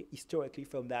actually historically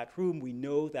from that room. We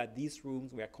know that these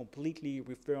rooms were completely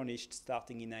refurnished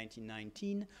starting in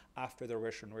 1919 after the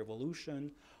Russian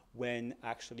Revolution, when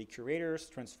actually curators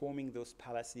transforming those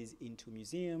palaces into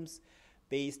museums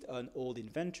based on old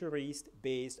inventories,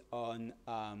 based on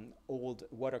old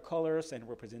watercolors and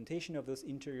representation of those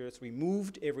interiors,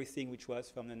 removed everything which was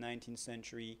from the 19th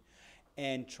century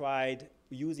and tried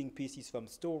using pieces from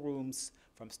storerooms,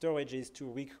 from storages,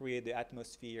 to recreate the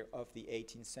atmosphere of the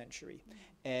 18th century.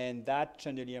 And that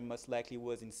chandelier most likely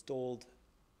was installed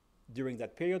during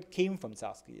that period, came from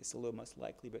Tsarskoye Selo most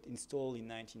likely, but installed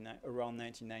in around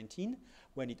 1919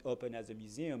 when it opened as a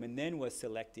museum, and then was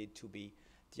selected to be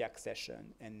the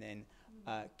accession, and then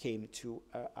came to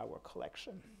our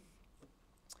collection.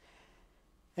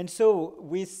 And so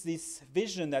with this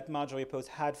vision that Marjorie Post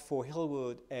had for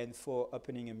Hillwood and for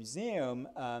opening a museum,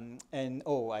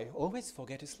 I always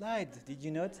forget a slide. Did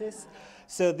you notice?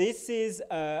 So this is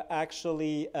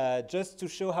actually just to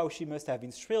show how she must have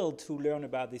been thrilled to learn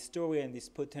about this story and this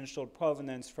potential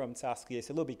provenance from Tsarskoye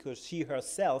Selo, because she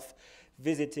herself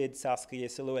visited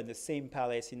Tsarskoye Selo and the same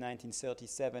palace in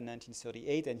 1937,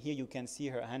 1938. And here you can see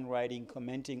her handwriting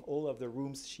commenting all of the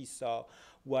rooms she saw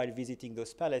while visiting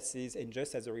those palaces. And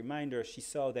just as a reminder, she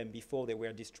saw them before they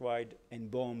were destroyed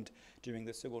and bombed during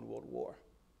the Second World War.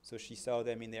 So she saw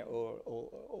them in their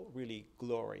really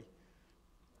glory.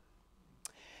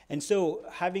 And so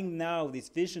having now this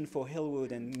vision for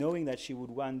Hillwood and knowing that she would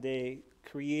one day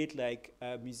create like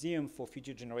a museum for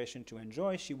future generations to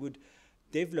enjoy, she would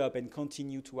develop and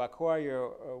continue to acquire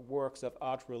works of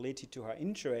art related to her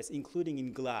interests, including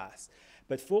in glass.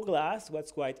 But for glass,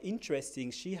 what's quite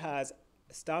interesting, she has,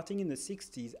 starting in the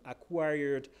 60s,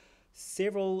 acquired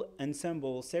several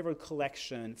ensembles, several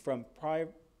collections from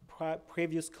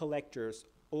previous collectors,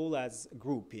 all as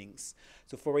groupings.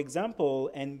 So for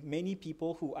example, and many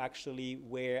people who actually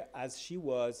were, as she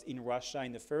was in Russia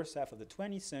in the first half of the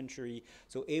 20th century,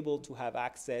 so able to have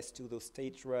access to those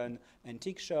state-run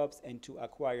antique shops and to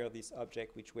acquire these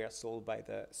objects which were sold by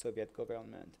the Soviet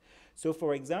government. So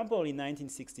for example, in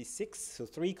 1966, so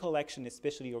 3 collections,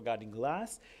 especially regarding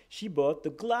glass, she bought the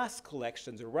glass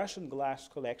collection, the Russian glass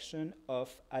collection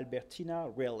of Albertina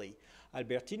Relly.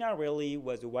 Albertina Relly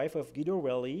was the wife of Guido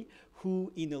Relly,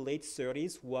 who in the late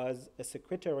 30s was a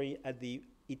secretary at the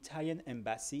Italian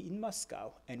embassy in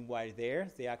Moscow. And while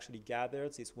there, they actually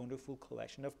gathered this wonderful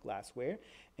collection of glassware,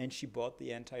 and she bought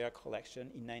the entire collection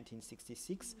in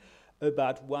 1966,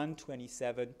 about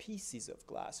 127 pieces of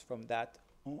glass from that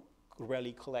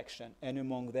Relly collection. And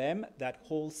among them, that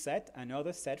whole set,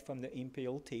 another set from the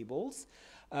imperial tables,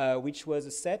 which was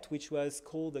a set which was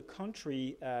called the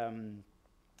country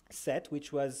set,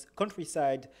 which was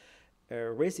countryside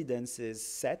residences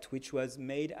set, which was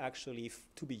made actually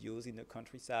to be used in the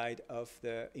countryside of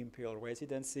the imperial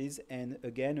residences, and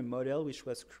again a model which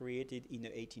was created in the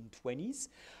 1820s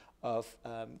of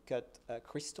cut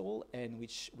crystal, and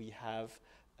which we have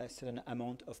a certain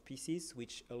amount of pieces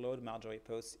which allowed Marjorie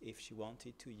Post, if she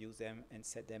wanted, to use them and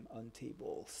set them on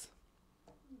tables.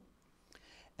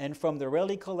 And from the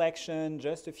Raleigh collection,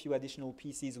 just a few additional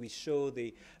pieces which show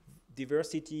the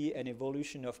diversity and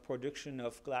evolution of production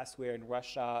of glassware in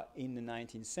Russia in the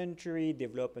 19th century,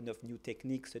 development of new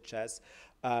techniques such as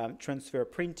transfer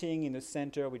printing in the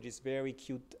center, which is very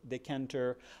cute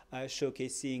decanter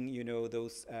showcasing, you know,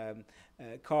 those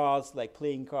cards, like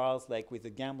playing cards, like with the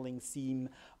gambling theme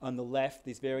on the left,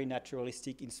 this very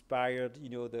naturalistic inspired, you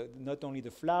know, not only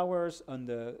the flowers on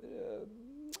the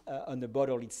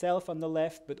bottle itself on the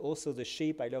left, but also the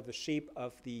shape. I love the shape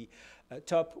of the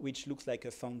top, which looks like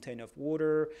a fountain of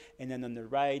water. And then on the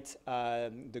right,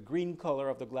 the green color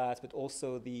of the glass, but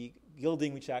also the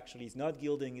gilding, which actually is not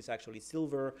gilding, is actually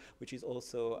silver, which is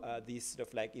also this sort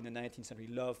of like in the 19th century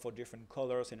love for different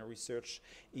colors and a research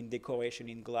in decoration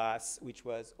in glass, which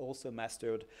was also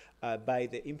mastered by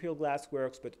the Imperial Glass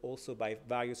Works, but also by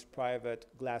various private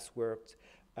glass works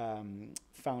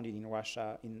founded in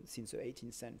Russia since the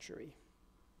 18th century.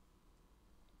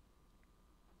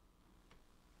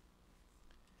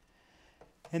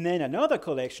 And then another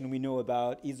collection we know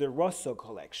about is the Rosso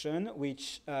collection,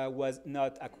 which was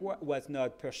not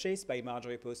purchased by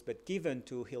Marjorie Post, but given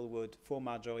to Hillwood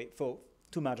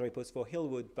to Marjorie Post for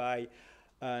Hillwood by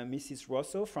Mrs.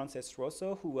 Rosso, Frances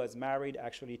Rosso, who was married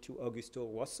actually to Augusto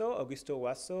Rosso. Augusto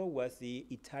Rosso was the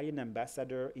Italian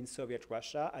ambassador in Soviet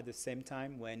Russia at the same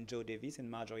time when Joe Davis and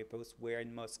Marjorie Post were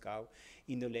in Moscow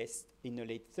in the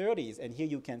late 30s. And here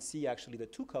you can see actually the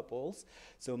two couples,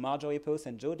 so Marjorie Post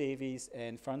and Joe Davis,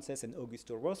 and Frances and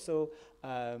Augusto Rosso,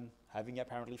 having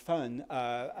apparently fun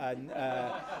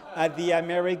at the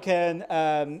American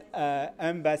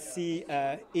embassy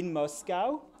in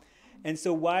Moscow. And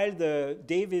so while the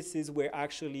Davises were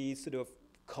actually sort of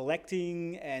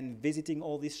collecting and visiting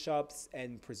all these shops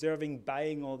and preserving,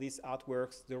 buying all these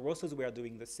artworks, the Rossos were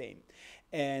doing the same.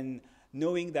 And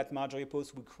knowing that Marjorie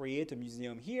Post would create a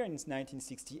museum here in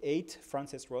 1968,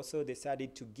 Frances Rosso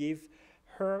decided to give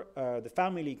her the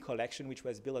family collection, which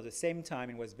was built at the same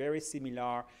time and was very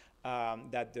similar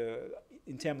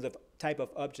in terms of type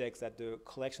of objects that the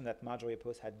collection that Marjorie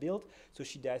Post had built. So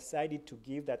she decided to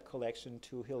give that collection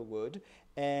to Hillwood.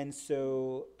 And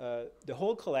so the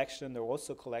whole collection, the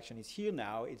Rosso collection, is here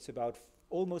now. It's about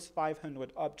almost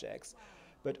 500 objects.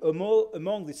 But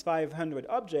among these 500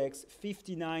 objects,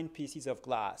 59 pieces of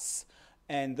glass.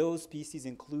 And those pieces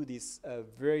include this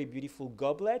very beautiful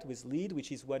goblet with lid,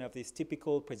 which is one of these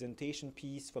typical presentation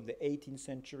pieces from the 18th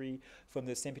century from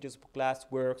the St. Petersburg Glass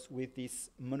Works, with this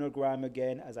monogram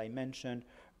again, as I mentioned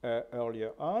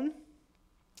earlier on.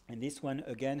 And this one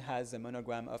again has a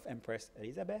monogram of Empress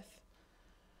Elizabeth.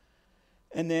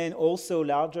 And then also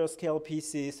larger scale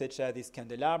pieces such as this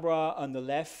candelabra on the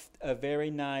left, a very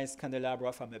nice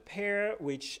candelabra from a pear,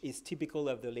 which is typical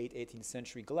of the late 18th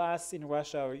century glass in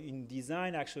Russia, in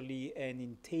design actually, and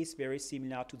in taste very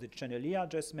similar to the chandelier I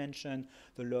just mentioned,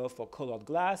 the love for colored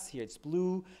glass. Here it's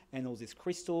blue and all this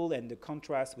crystal and the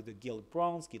contrast with the gilt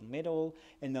bronze, gilt metal.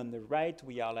 And on the right,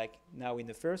 we are like now in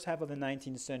the first half of the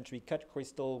 19th century, cut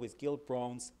crystal with gilt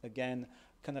bronze, again,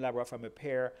 candelabra from a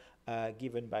pear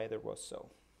given by the Rosso.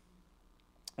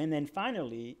 And then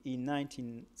finally, in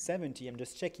 1970, I'm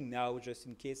just checking now just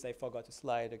in case I forgot a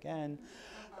slide again,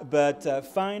 but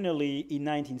finally in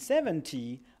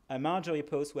 1970, Marjorie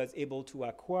Post was able to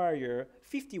acquire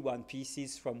 51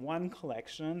 pieces from one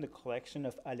collection, the collection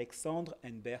of Alexandre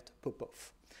and Bert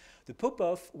Popov. The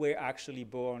Popov were actually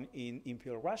born in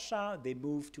Imperial Russia. They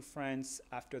moved to France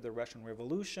after the Russian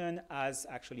Revolution. As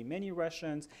actually many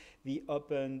Russians, they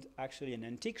opened actually an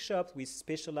antique shop which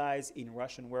specialized in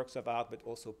Russian works of art, but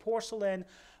also porcelain.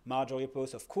 Marjorie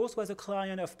Post, of course, was a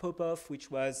client of Popov, which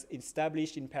was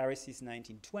established in Paris since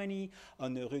 1920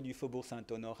 on the Rue du Faubourg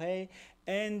Saint-Honoré.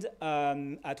 And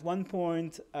at one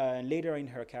point later in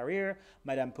her career,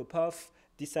 Madame Popov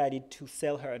decided to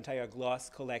sell her entire glass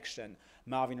collection.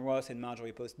 Marvin Ross and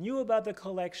Marjorie Post knew about the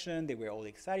collection. They were all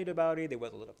excited about it. There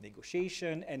was a lot of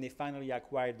negotiation, and they finally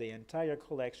acquired the entire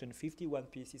collection, 51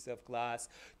 pieces of glass,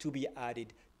 to be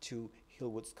added to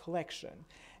Hillwood's collection.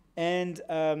 And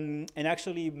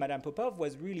actually, Madame Popov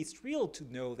was really thrilled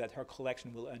to know that her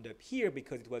collection will end up here,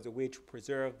 because it was a way to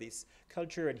preserve this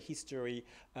culture and history,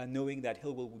 knowing that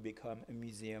Hillwood would become a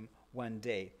museum one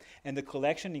day. And the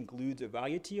collection includes a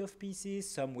variety of pieces,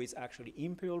 some with actually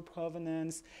imperial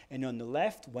provenance. And on the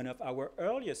left, one of our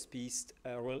earliest piece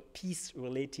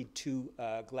related to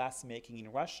glass making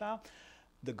in Russia.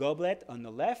 The goblet on the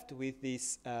left with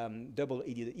this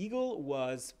double-headed eagle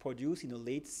was produced in the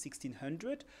late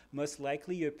 1600s, most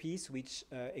likely a piece which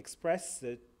expressed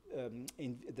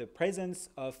in the presence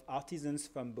of artisans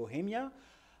from Bohemia,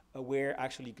 where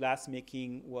actually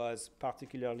glassmaking was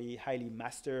particularly highly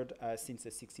mastered since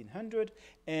the 1600s,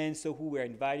 and so who were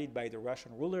invited by the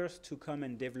Russian rulers to come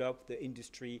and develop the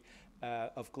industry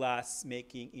of glass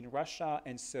making in Russia.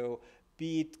 And so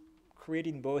be it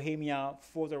created in Bohemia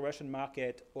for the Russian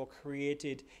market or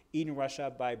created in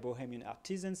Russia by Bohemian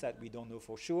artisans, that we don't know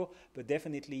for sure, but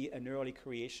definitely an early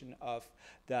creation of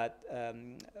that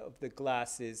of the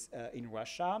glasses in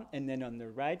Russia. And then on the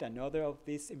right, another of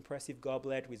this impressive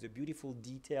goblet with a beautiful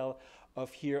detail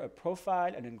of here a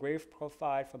profile, an engraved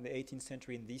profile from the 18th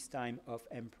century, in this time of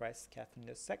Empress Catherine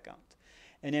II.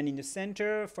 And then in the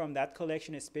center, from that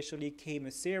collection especially, came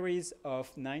a series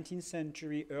of 19th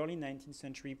century, early 19th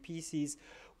century pieces,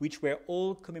 which were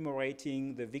all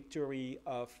commemorating the victory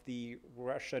of the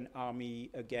Russian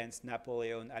army against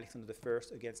Napoleon, Alexander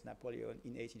I against Napoleon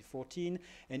in 1814.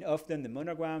 And often the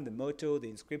monogram, the motto, the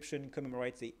inscription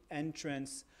commemorates the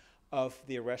entrance of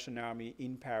the Russian army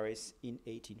in Paris in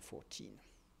 1814.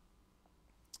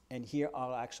 And here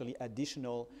are actually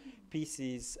additional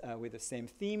pieces with the same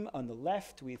theme. On the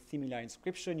left, with similar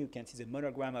inscription, you can see the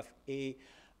monogram of A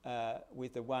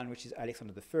with the one which is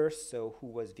Alexander I, so who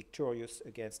was victorious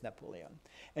against Napoleon.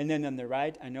 And then on the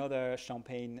right, another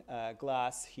champagne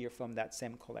glass here from that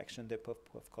same collection, the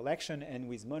Popov collection, and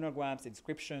with monograms,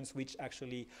 inscriptions, which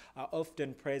actually are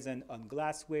often present on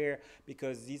glassware,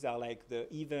 because these are like the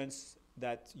events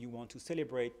that you want to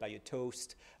celebrate by a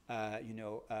toast,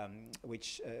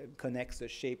 which connects the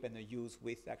shape and the use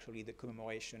with actually the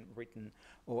commemoration written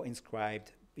or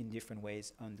inscribed in different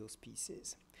ways on those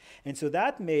pieces. And so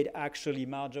that made actually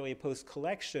Marjorie Post's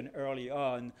collection early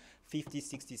on, 50s,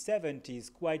 60s,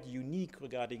 70s, quite unique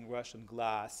regarding Russian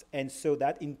glass. And so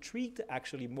that intrigued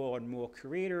actually more and more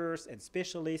curators and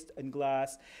specialists in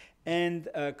glass. And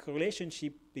a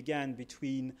relationship began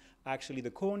between actually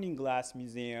the Corning Glass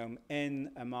Museum and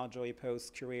Marjorie Post's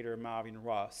curator, Marvin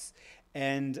Ross.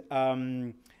 And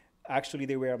actually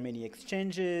there were many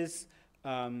exchanges,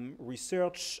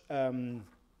 research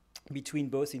between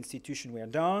both institutions were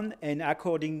done. And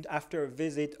after a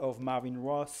visit of Marvin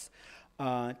Ross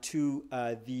to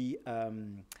the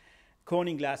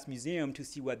Corning Glass Museum to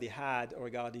see what they had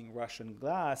regarding Russian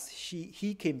glass,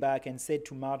 he came back and said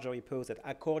to Marjorie Post that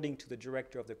according to the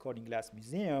director of the Corning Glass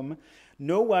Museum,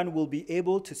 no one will be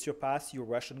able to surpass your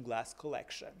Russian glass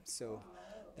collection. So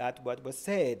that's what was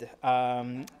said.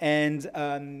 Marvin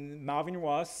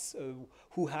Ross,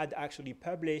 who had actually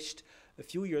published a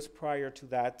few years prior to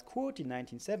that quote in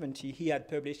 1970, he had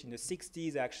published in the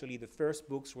 60s actually the first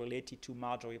books related to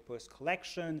Marjorie Post's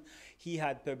collection. He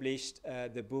had published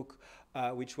the book,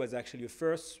 which was actually a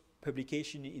first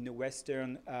publication in the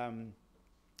Western,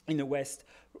 in the West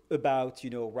about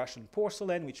Russian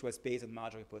porcelain, which was based on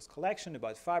Marjorie Post's collection,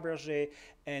 about Fabergé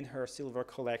and her silver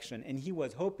collection. And he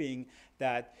was hoping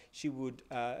that she would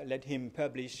let him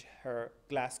publish her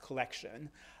glass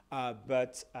collection,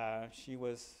 but she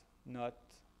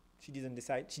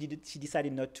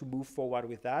decided not to move forward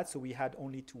with that, so we had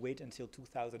only to wait until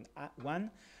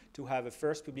 2001 to have a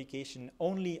first publication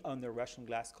only on the Russian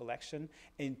glass collection,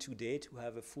 and today to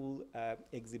have a full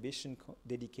exhibition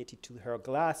dedicated to her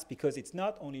glass, because it's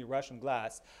not only Russian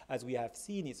glass, as we have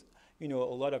seen, it's a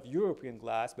lot of European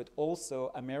glass, but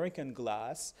also American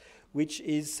glass, which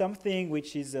is something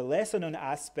which is a lesser-known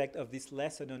aspect of this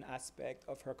lesser-known aspect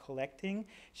of her collecting.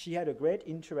 She had a great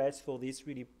interest for this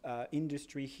really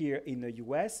industry here in the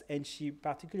US, and she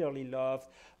particularly loved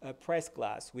pressed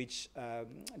glass, which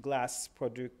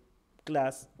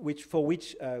for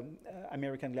which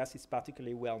American glass is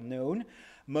particularly well known.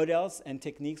 Models and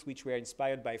techniques which were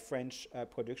inspired by French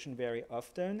production very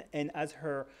often. And as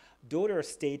her daughter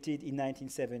stated in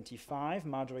 1975,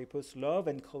 Marjorie Post loved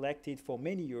and collected for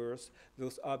many years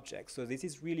those objects. So this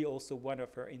is really also one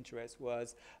of her interests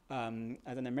was,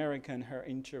 as an American, her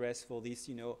interest for this,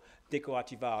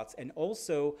 decorative arts. And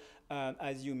also,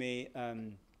 as you may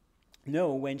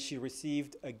know, when she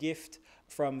received a gift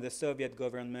from the Soviet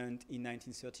government in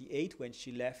 1938, when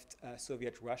she left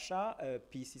Soviet Russia,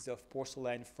 pieces of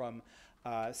porcelain from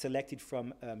selected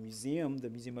from a museum, the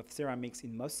Museum of Ceramics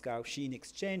in Moscow, she in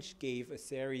exchange gave a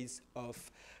series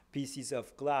of pieces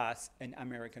of glass and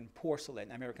American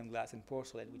glass and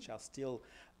porcelain, which are still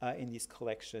in this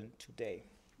collection today.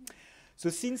 So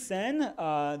since then,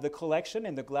 the collection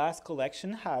and the glass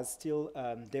collection has still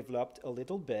developed a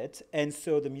little bit. And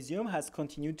so the museum has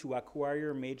continued to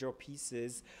acquire major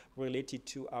pieces related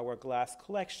to our glass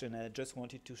collection. And I just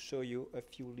wanted to show you a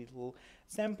few little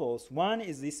samples. One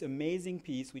is this amazing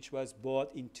piece which was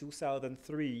bought in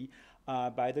 2003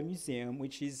 by the museum,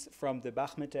 which is from the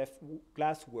Baccarat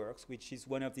glassworks, which is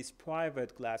one of these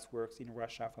private glassworks in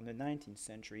Russia from the 19th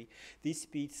century. This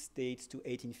piece dates to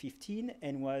 1815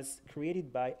 and was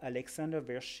created by Alexander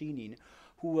Vershinin,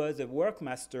 who was a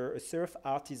workmaster, a serf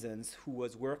artisan who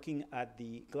was working at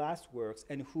the glassworks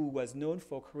and who was known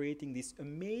for creating these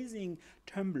amazing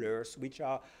tumblers, which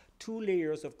are 2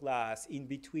 layers of glass in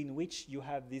between which you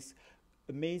have this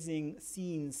amazing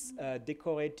scenes,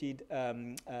 decorated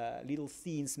little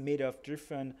scenes made of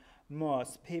different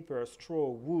moss, paper, straw,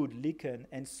 wood, lichen,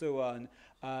 and so on.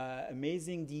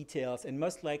 Amazing details, and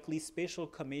most likely special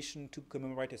commission to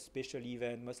commemorate a special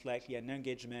event, most likely an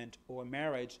engagement or a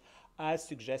marriage, as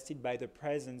suggested by the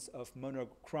presence of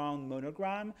crown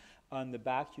monogram. On the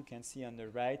back, you can see on the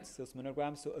right those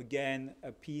monograms. So again,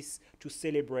 a piece to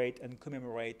celebrate and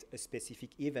commemorate a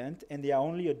specific event. And there are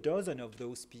only a dozen of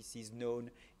those pieces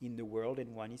known in the world,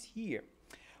 and one is here.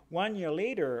 1 year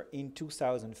later, in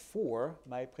 2004,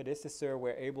 my predecessor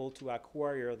were able to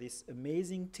acquire this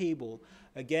amazing table.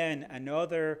 Again,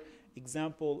 another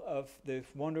example of the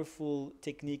wonderful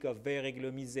technique of verre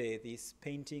glomisé, this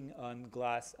painting on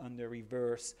glass on the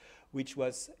reverse, which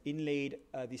was inlaid,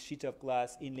 this sheet of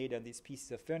glass inlaid on this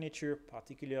piece of furniture,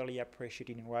 particularly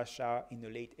appreciated in Russia in the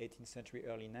late 18th century,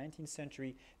 early 19th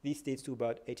century. This dates to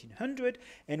about 1800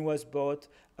 and was bought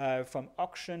from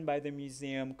auction by the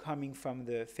museum, coming from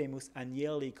the famous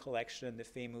Agnelli collection, the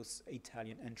famous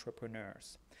Italian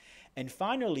entrepreneurs. And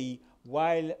finally,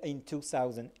 while in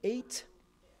 2008,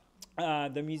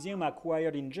 the museum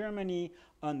acquired in Germany,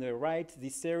 on the right,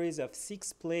 this series of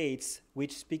 6 plates,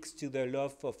 which speaks to the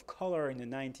love of color in the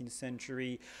 19th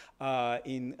century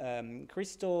in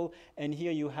crystal. And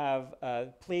here you have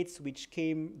plates which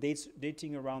came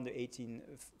dating around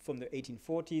from the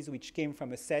 1840s, which came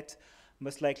from a set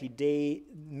most likely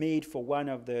made for one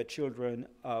of the children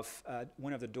of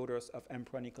one of the daughters of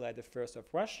Emperor Nikolai I of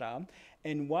Russia.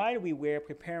 And while we were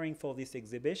preparing for this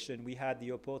exhibition, we had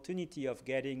the opportunity of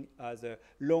getting as a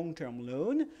long-term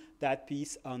loan that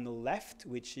piece on the left,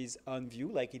 which is on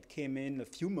view, like it came in a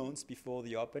few months before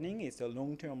the opening. It's a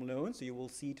long-term loan, so you will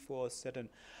see it for a certain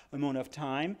amount of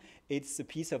time. It's a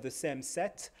piece of the same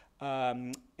set,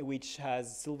 which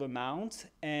has silver mount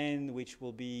and which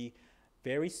will be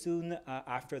very soon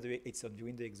after it's on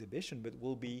during the exhibition, but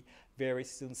will be very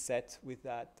soon set with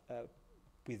that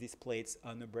with these plates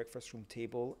on the breakfast room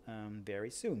table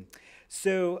very soon.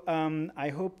 So I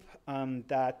hope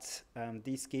that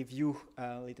this gave you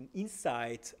a little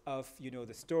insight of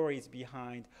the stories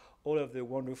behind all of the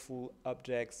wonderful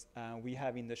objects we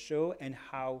have in the show, and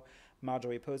how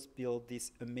Marjorie Post built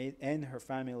this and her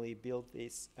family built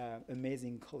this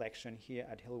amazing collection here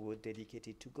at Hillwood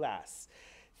dedicated to glass.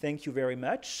 Thank you very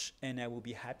much, and I will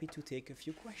be happy to take a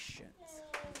few questions.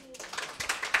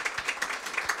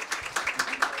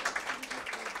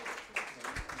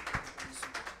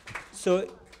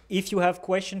 So if you have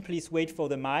questions, please wait for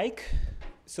the mic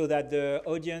so that the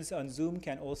audience on Zoom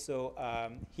can also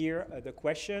hear the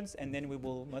questions, and then we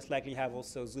will most likely have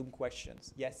also Zoom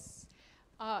questions. Yes?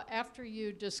 After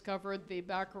you discovered the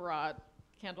Baccarat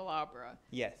candelabra,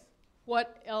 Yes.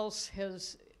 what else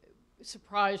has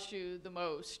surprised you the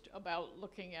most about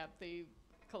looking at the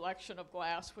collection of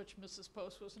glass, which Mrs.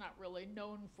 Post was not really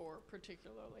known for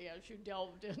particularly as you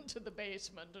delved into the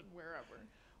basement and wherever?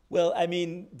 Well, I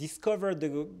mean, discovered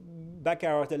the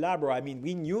Baccarat candelabra. I mean,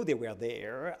 we knew they were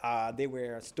there. They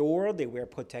were stored. They were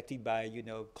protected by,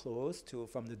 clothes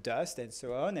from the dust and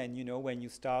so on. And, when you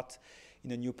start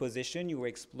in a new position, you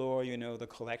explore, the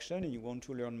collection, and you want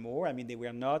to learn more. I mean, they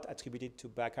were not attributed to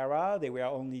Baccarat. They were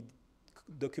only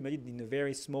documented in a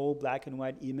very small black and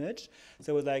white image.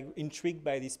 So I was like intrigued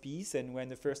by this piece, and when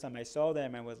the first time I saw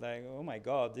them, I was like, oh my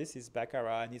God, this is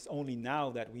Baccarat, and it's only now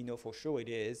that we know for sure it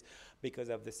is because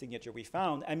of the signature we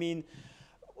found. I mean,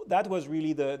 that was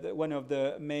really the one of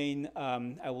the main,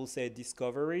 I will say,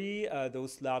 discovery,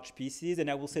 those large pieces. And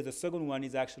I will say the second one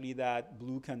is actually that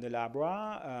blue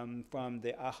candelabra from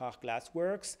the Achar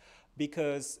Glassworks,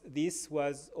 because this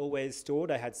was always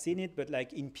stored. I had seen it, but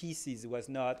like in pieces, it was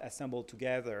not assembled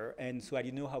together. And so I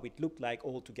didn't know how it looked like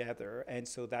all together. And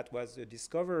so that was a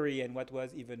discovery. And what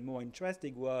was even more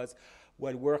interesting was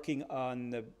while working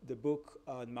on the book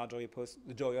on Marjorie Post,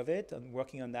 The Joy of It, and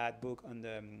working on that book on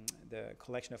the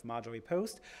collection of Marjorie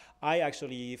Post, I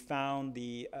actually found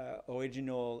the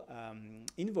original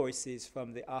invoices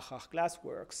from the Achach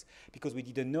Glassworks, because we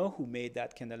didn't know who made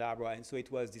that candelabra, and so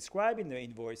it was described in the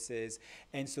invoices,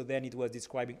 and so then it was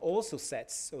describing also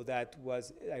sets, so that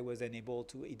was I was then able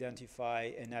to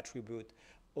identify and attribute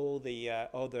all the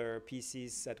other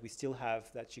pieces that we still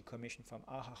have that she commissioned from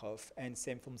Ahahoff, and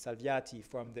same from Salviati.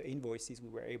 From the invoices, we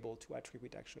were able to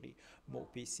attribute actually more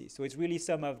pieces. So it's really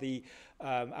some of the,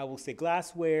 I will say,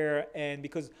 glassware, and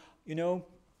because, you know,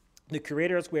 the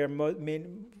curators were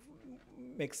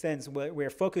makes sense. We're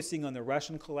focusing on the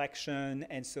Russian collection,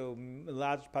 and so a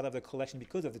large part of the collection,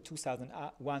 because of the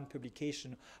 2001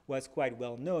 publication, was quite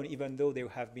well known, even though there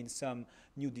have been some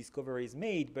new discoveries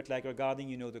made. But like regarding,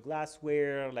 you know, the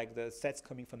glassware, like the sets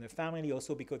coming from the family,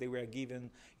 also because they were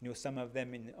given, you know, some of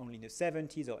them only in the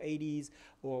 70s or 80s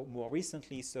or more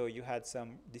recently, so you had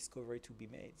some discovery to be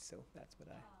made. So that's what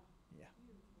yeah.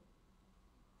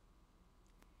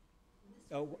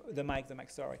 Oh, the mic,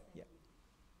 sorry, yeah.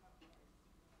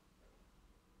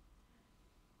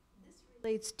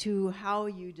 Relates to how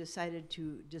you decided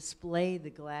to display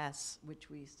the glass, which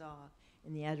we saw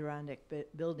in the Adirondack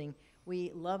building.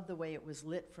 We loved the way it was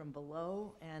lit from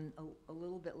below and a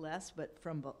little bit less, but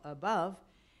from above.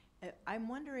 I'm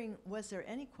wondering, was there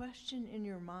any question in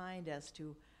your mind as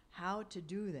to how to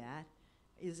do that?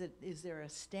 Is there a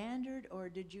standard, or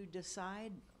did you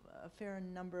decide a fair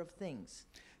number of things?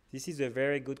 This is a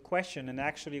very good question, and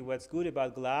actually what's good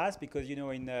about glass, because, you know,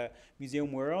 in the museum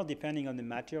world, depending on the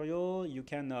material, you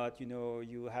cannot, you know,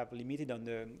 you have limited on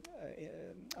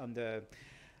the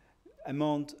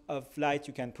amount of light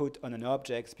you can put on an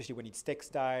object, especially when it's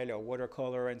textile or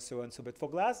watercolor and so on. So, but for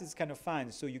glass, it's kind of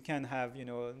fine. So you can have, you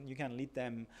know, you can lit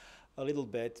them a little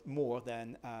bit more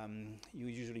than you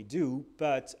usually do,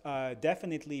 but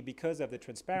definitely because of the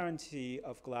transparency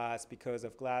of glass, because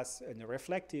of glass and the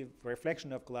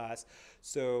reflection of glass.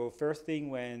 So first thing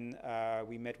when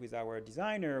we met with our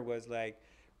designer was like,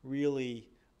 really,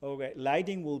 okay,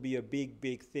 lighting will be a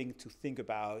big thing to think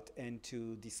about and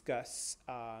to discuss.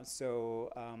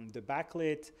 The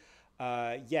backlit,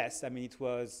 yes, I mean, it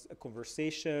was a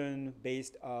conversation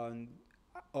based on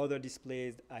other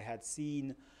displays I had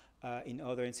seen in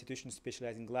other institutions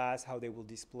specialized in glass, how they will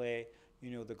display,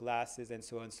 you know, the glasses and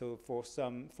so on. So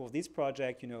for this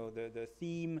project, you know, the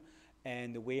theme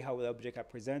and the way how the objects are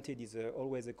presented is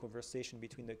always a conversation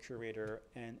between the curator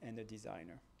and the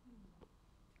designer.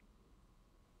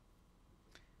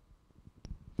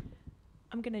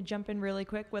 I'm going to jump in really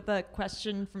quick with a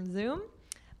question from Zoom.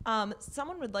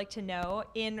 Someone would like to know,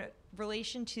 in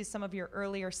relation to some of your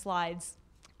earlier slides,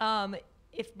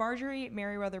 if Marjorie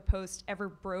Merriweather Post ever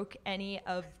broke any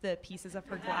of the pieces of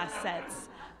her glass sets,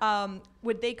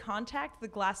 would they contact the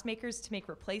glassmakers to make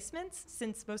replacements?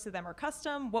 Since most of them are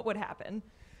custom, what would happen?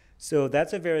 So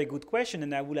that's a very good question,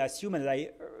 and I will assume, as I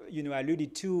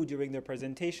alluded to during the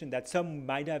presentation, that some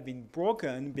might have been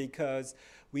broken, because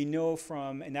we know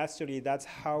from, and actually that's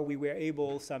how we were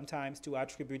able sometimes to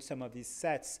attribute some of these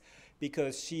sets,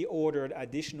 because she ordered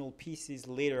additional pieces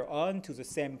later on to the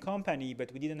same company,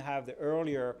 but we didn't have the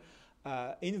earlier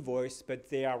invoice, but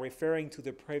they are referring to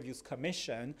the previous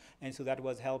commission, and so that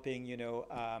was helping, you know,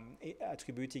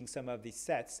 attributing some of these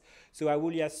sets. So I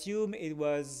will assume it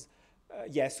was,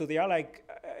 yes, so they are like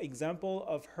example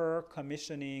of her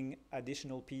commissioning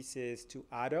additional pieces to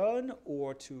add on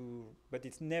or to, but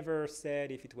it's never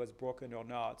said if it was broken or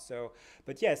not. So,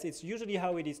 but yes, it's usually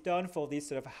how it is done for this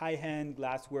sort of high-end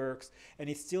glass works, and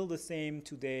it's still the same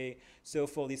today. So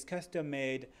for this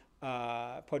custom-made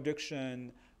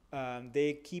production,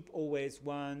 they keep always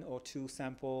one or two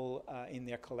sample in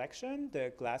their collection,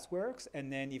 the glassworks,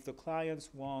 and then if the client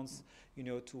wants, you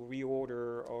know, to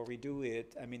reorder or redo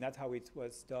it, I mean, that's how it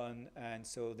was done, and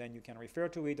so then you can refer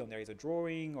to it, or there is a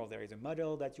drawing, or there is a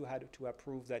model that you had to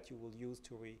approve that you will use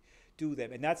to redo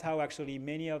them, and that's how actually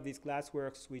many of these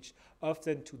glassworks, which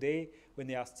often today, when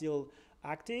they are still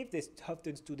active, they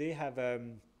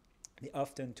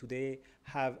often today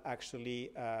have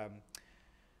actually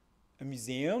a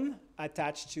museum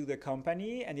attached to the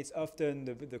company, and it's often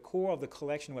the core of the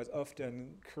collection was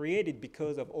often created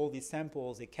because of all these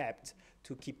samples they kept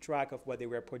to keep track of what they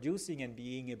were producing and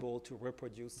being able to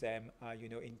reproduce them, you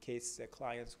know, in case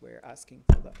clients were asking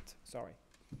for that. Sorry.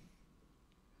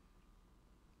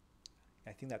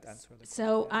 I think that answered the question.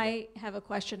 So I have a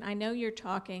question. I know you're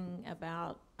talking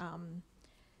about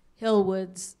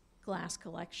Hillwood's glass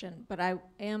collection, but I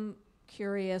am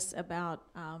curious about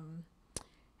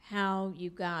how you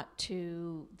got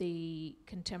to the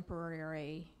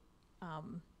contemporary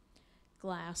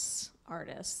glass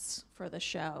artists for the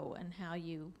show and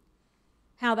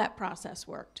how that process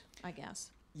worked, I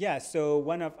guess. Yeah, so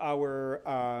one of our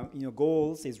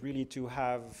goals is really to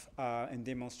have and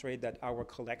demonstrate that our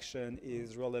collection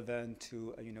is relevant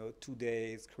to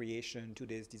today's creation,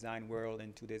 today's design world,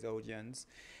 and today's audience.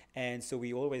 And so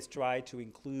we always try to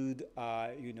include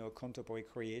contemporary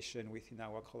creation within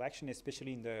our collection,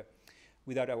 especially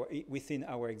within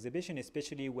our exhibition,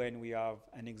 especially when we have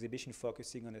an exhibition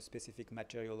focusing on a specific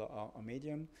material or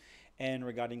medium. And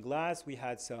regarding glass, we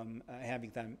had some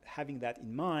having that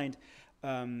in mind.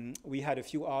 We had a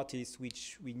few artists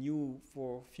which we knew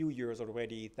for a few years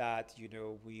already that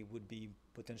we would be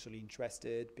potentially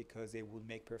interested because they would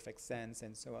make perfect sense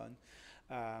and so on.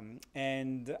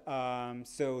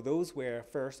 So those were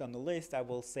first on the list, I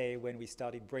will say, when we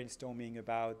started brainstorming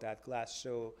about that glass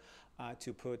show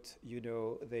to put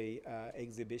the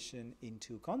exhibition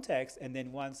into context. And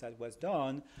then once that was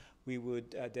done, we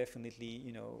would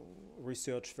definitely,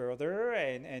 research further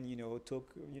and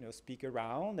talk, speak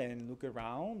around and look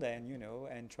around and,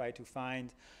 and try to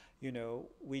find,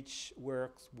 which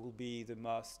works will be the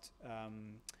most,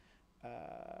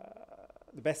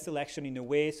 the best selection in a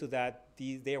way so that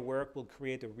their work will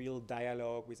create a real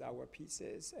dialogue with our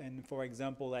pieces. And for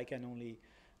example, I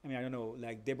don't know,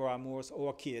 like Deborah Moore's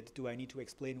orchid, do I need to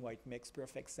explain why it makes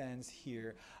perfect sense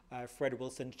here? Fred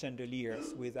Wilson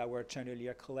chandeliers with our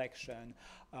chandelier collection,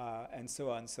 and so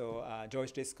on. So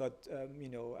George J. Scott,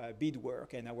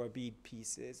 beadwork and our bead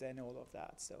pieces and all of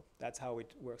that. So that's how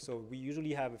it works. So we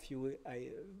usually have a few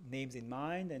names in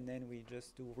mind, and then we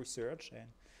just do research and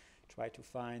try to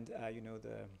find,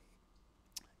 the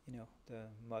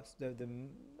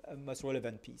most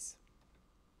relevant piece.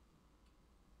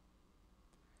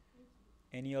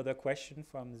 Any other question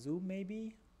from Zoom,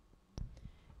 maybe?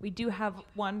 We do have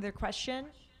one other question.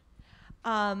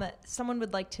 Someone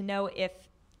would like to know if,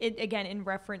 again, in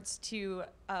reference to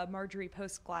Marjorie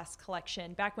Post glass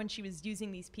collection, back when she was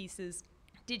using these pieces,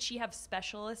 did she have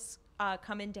specialists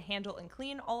come in to handle and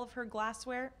clean all of her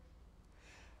glassware?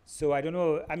 So I don't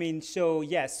know. So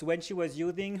yes, when she was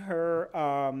using her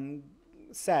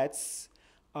sets,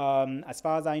 as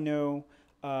far as I know,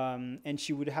 and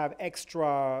she would have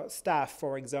extra staff,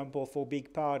 for example, for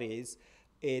big parties.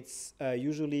 It's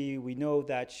usually, we know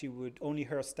that only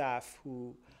her staff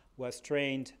who was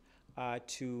trained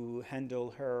to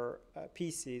handle her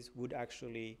pieces would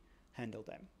actually handle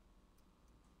them.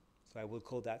 So I will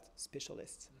call that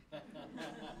specialist.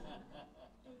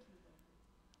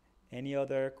 Any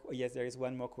other? Yes, there is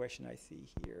one more question I see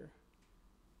here.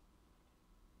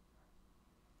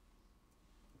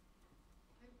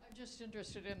 I'm just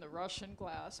interested in the Russian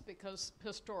glass because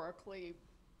historically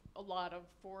a lot of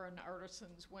foreign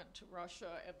artisans went to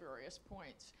Russia at various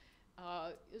points.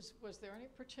 Was there any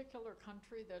particular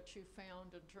country that you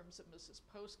found in terms of Mrs.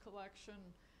 Post collection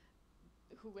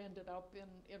who ended up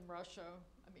in Russia?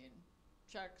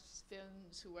 Czechs,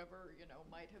 Finns, whoever,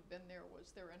 might have been there.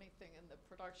 Was there anything in the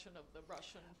production of the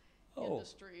Russian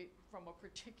industry from a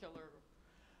particular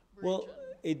region? Well,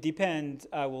 it depends,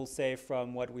 I will say,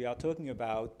 from what we are talking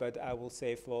about, but I will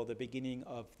say for the beginning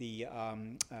of the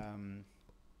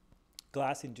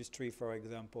glass industry, for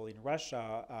example, in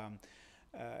Russia,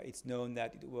 it's known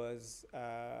that it was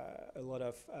a lot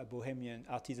of Bohemian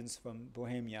artisans from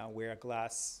Bohemia, where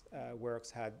glass works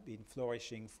had been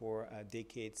flourishing for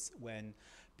decades when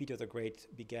Peter the Great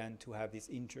began to have this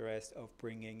interest of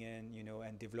bringing in,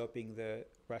 and developing the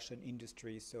Russian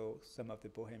industry. So some of the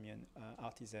Bohemian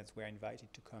artisans were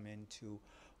invited to come in to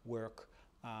work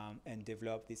and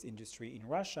develop this industry in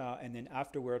Russia. And then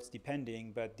afterwards,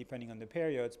 depending on the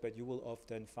periods, but you will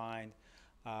often find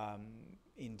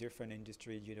in different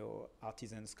industries,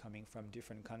 artisans coming from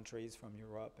different countries, from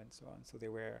Europe and so on. So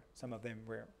some of them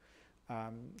were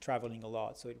traveling a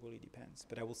lot, so it really depends.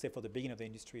 But I will say for the beginning of the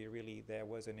industry, really, there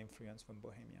was an influence from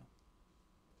Bohemia.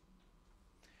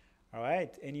 All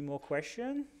right, any more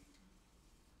questions?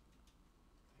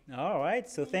 All right,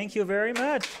 so thank you very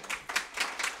much.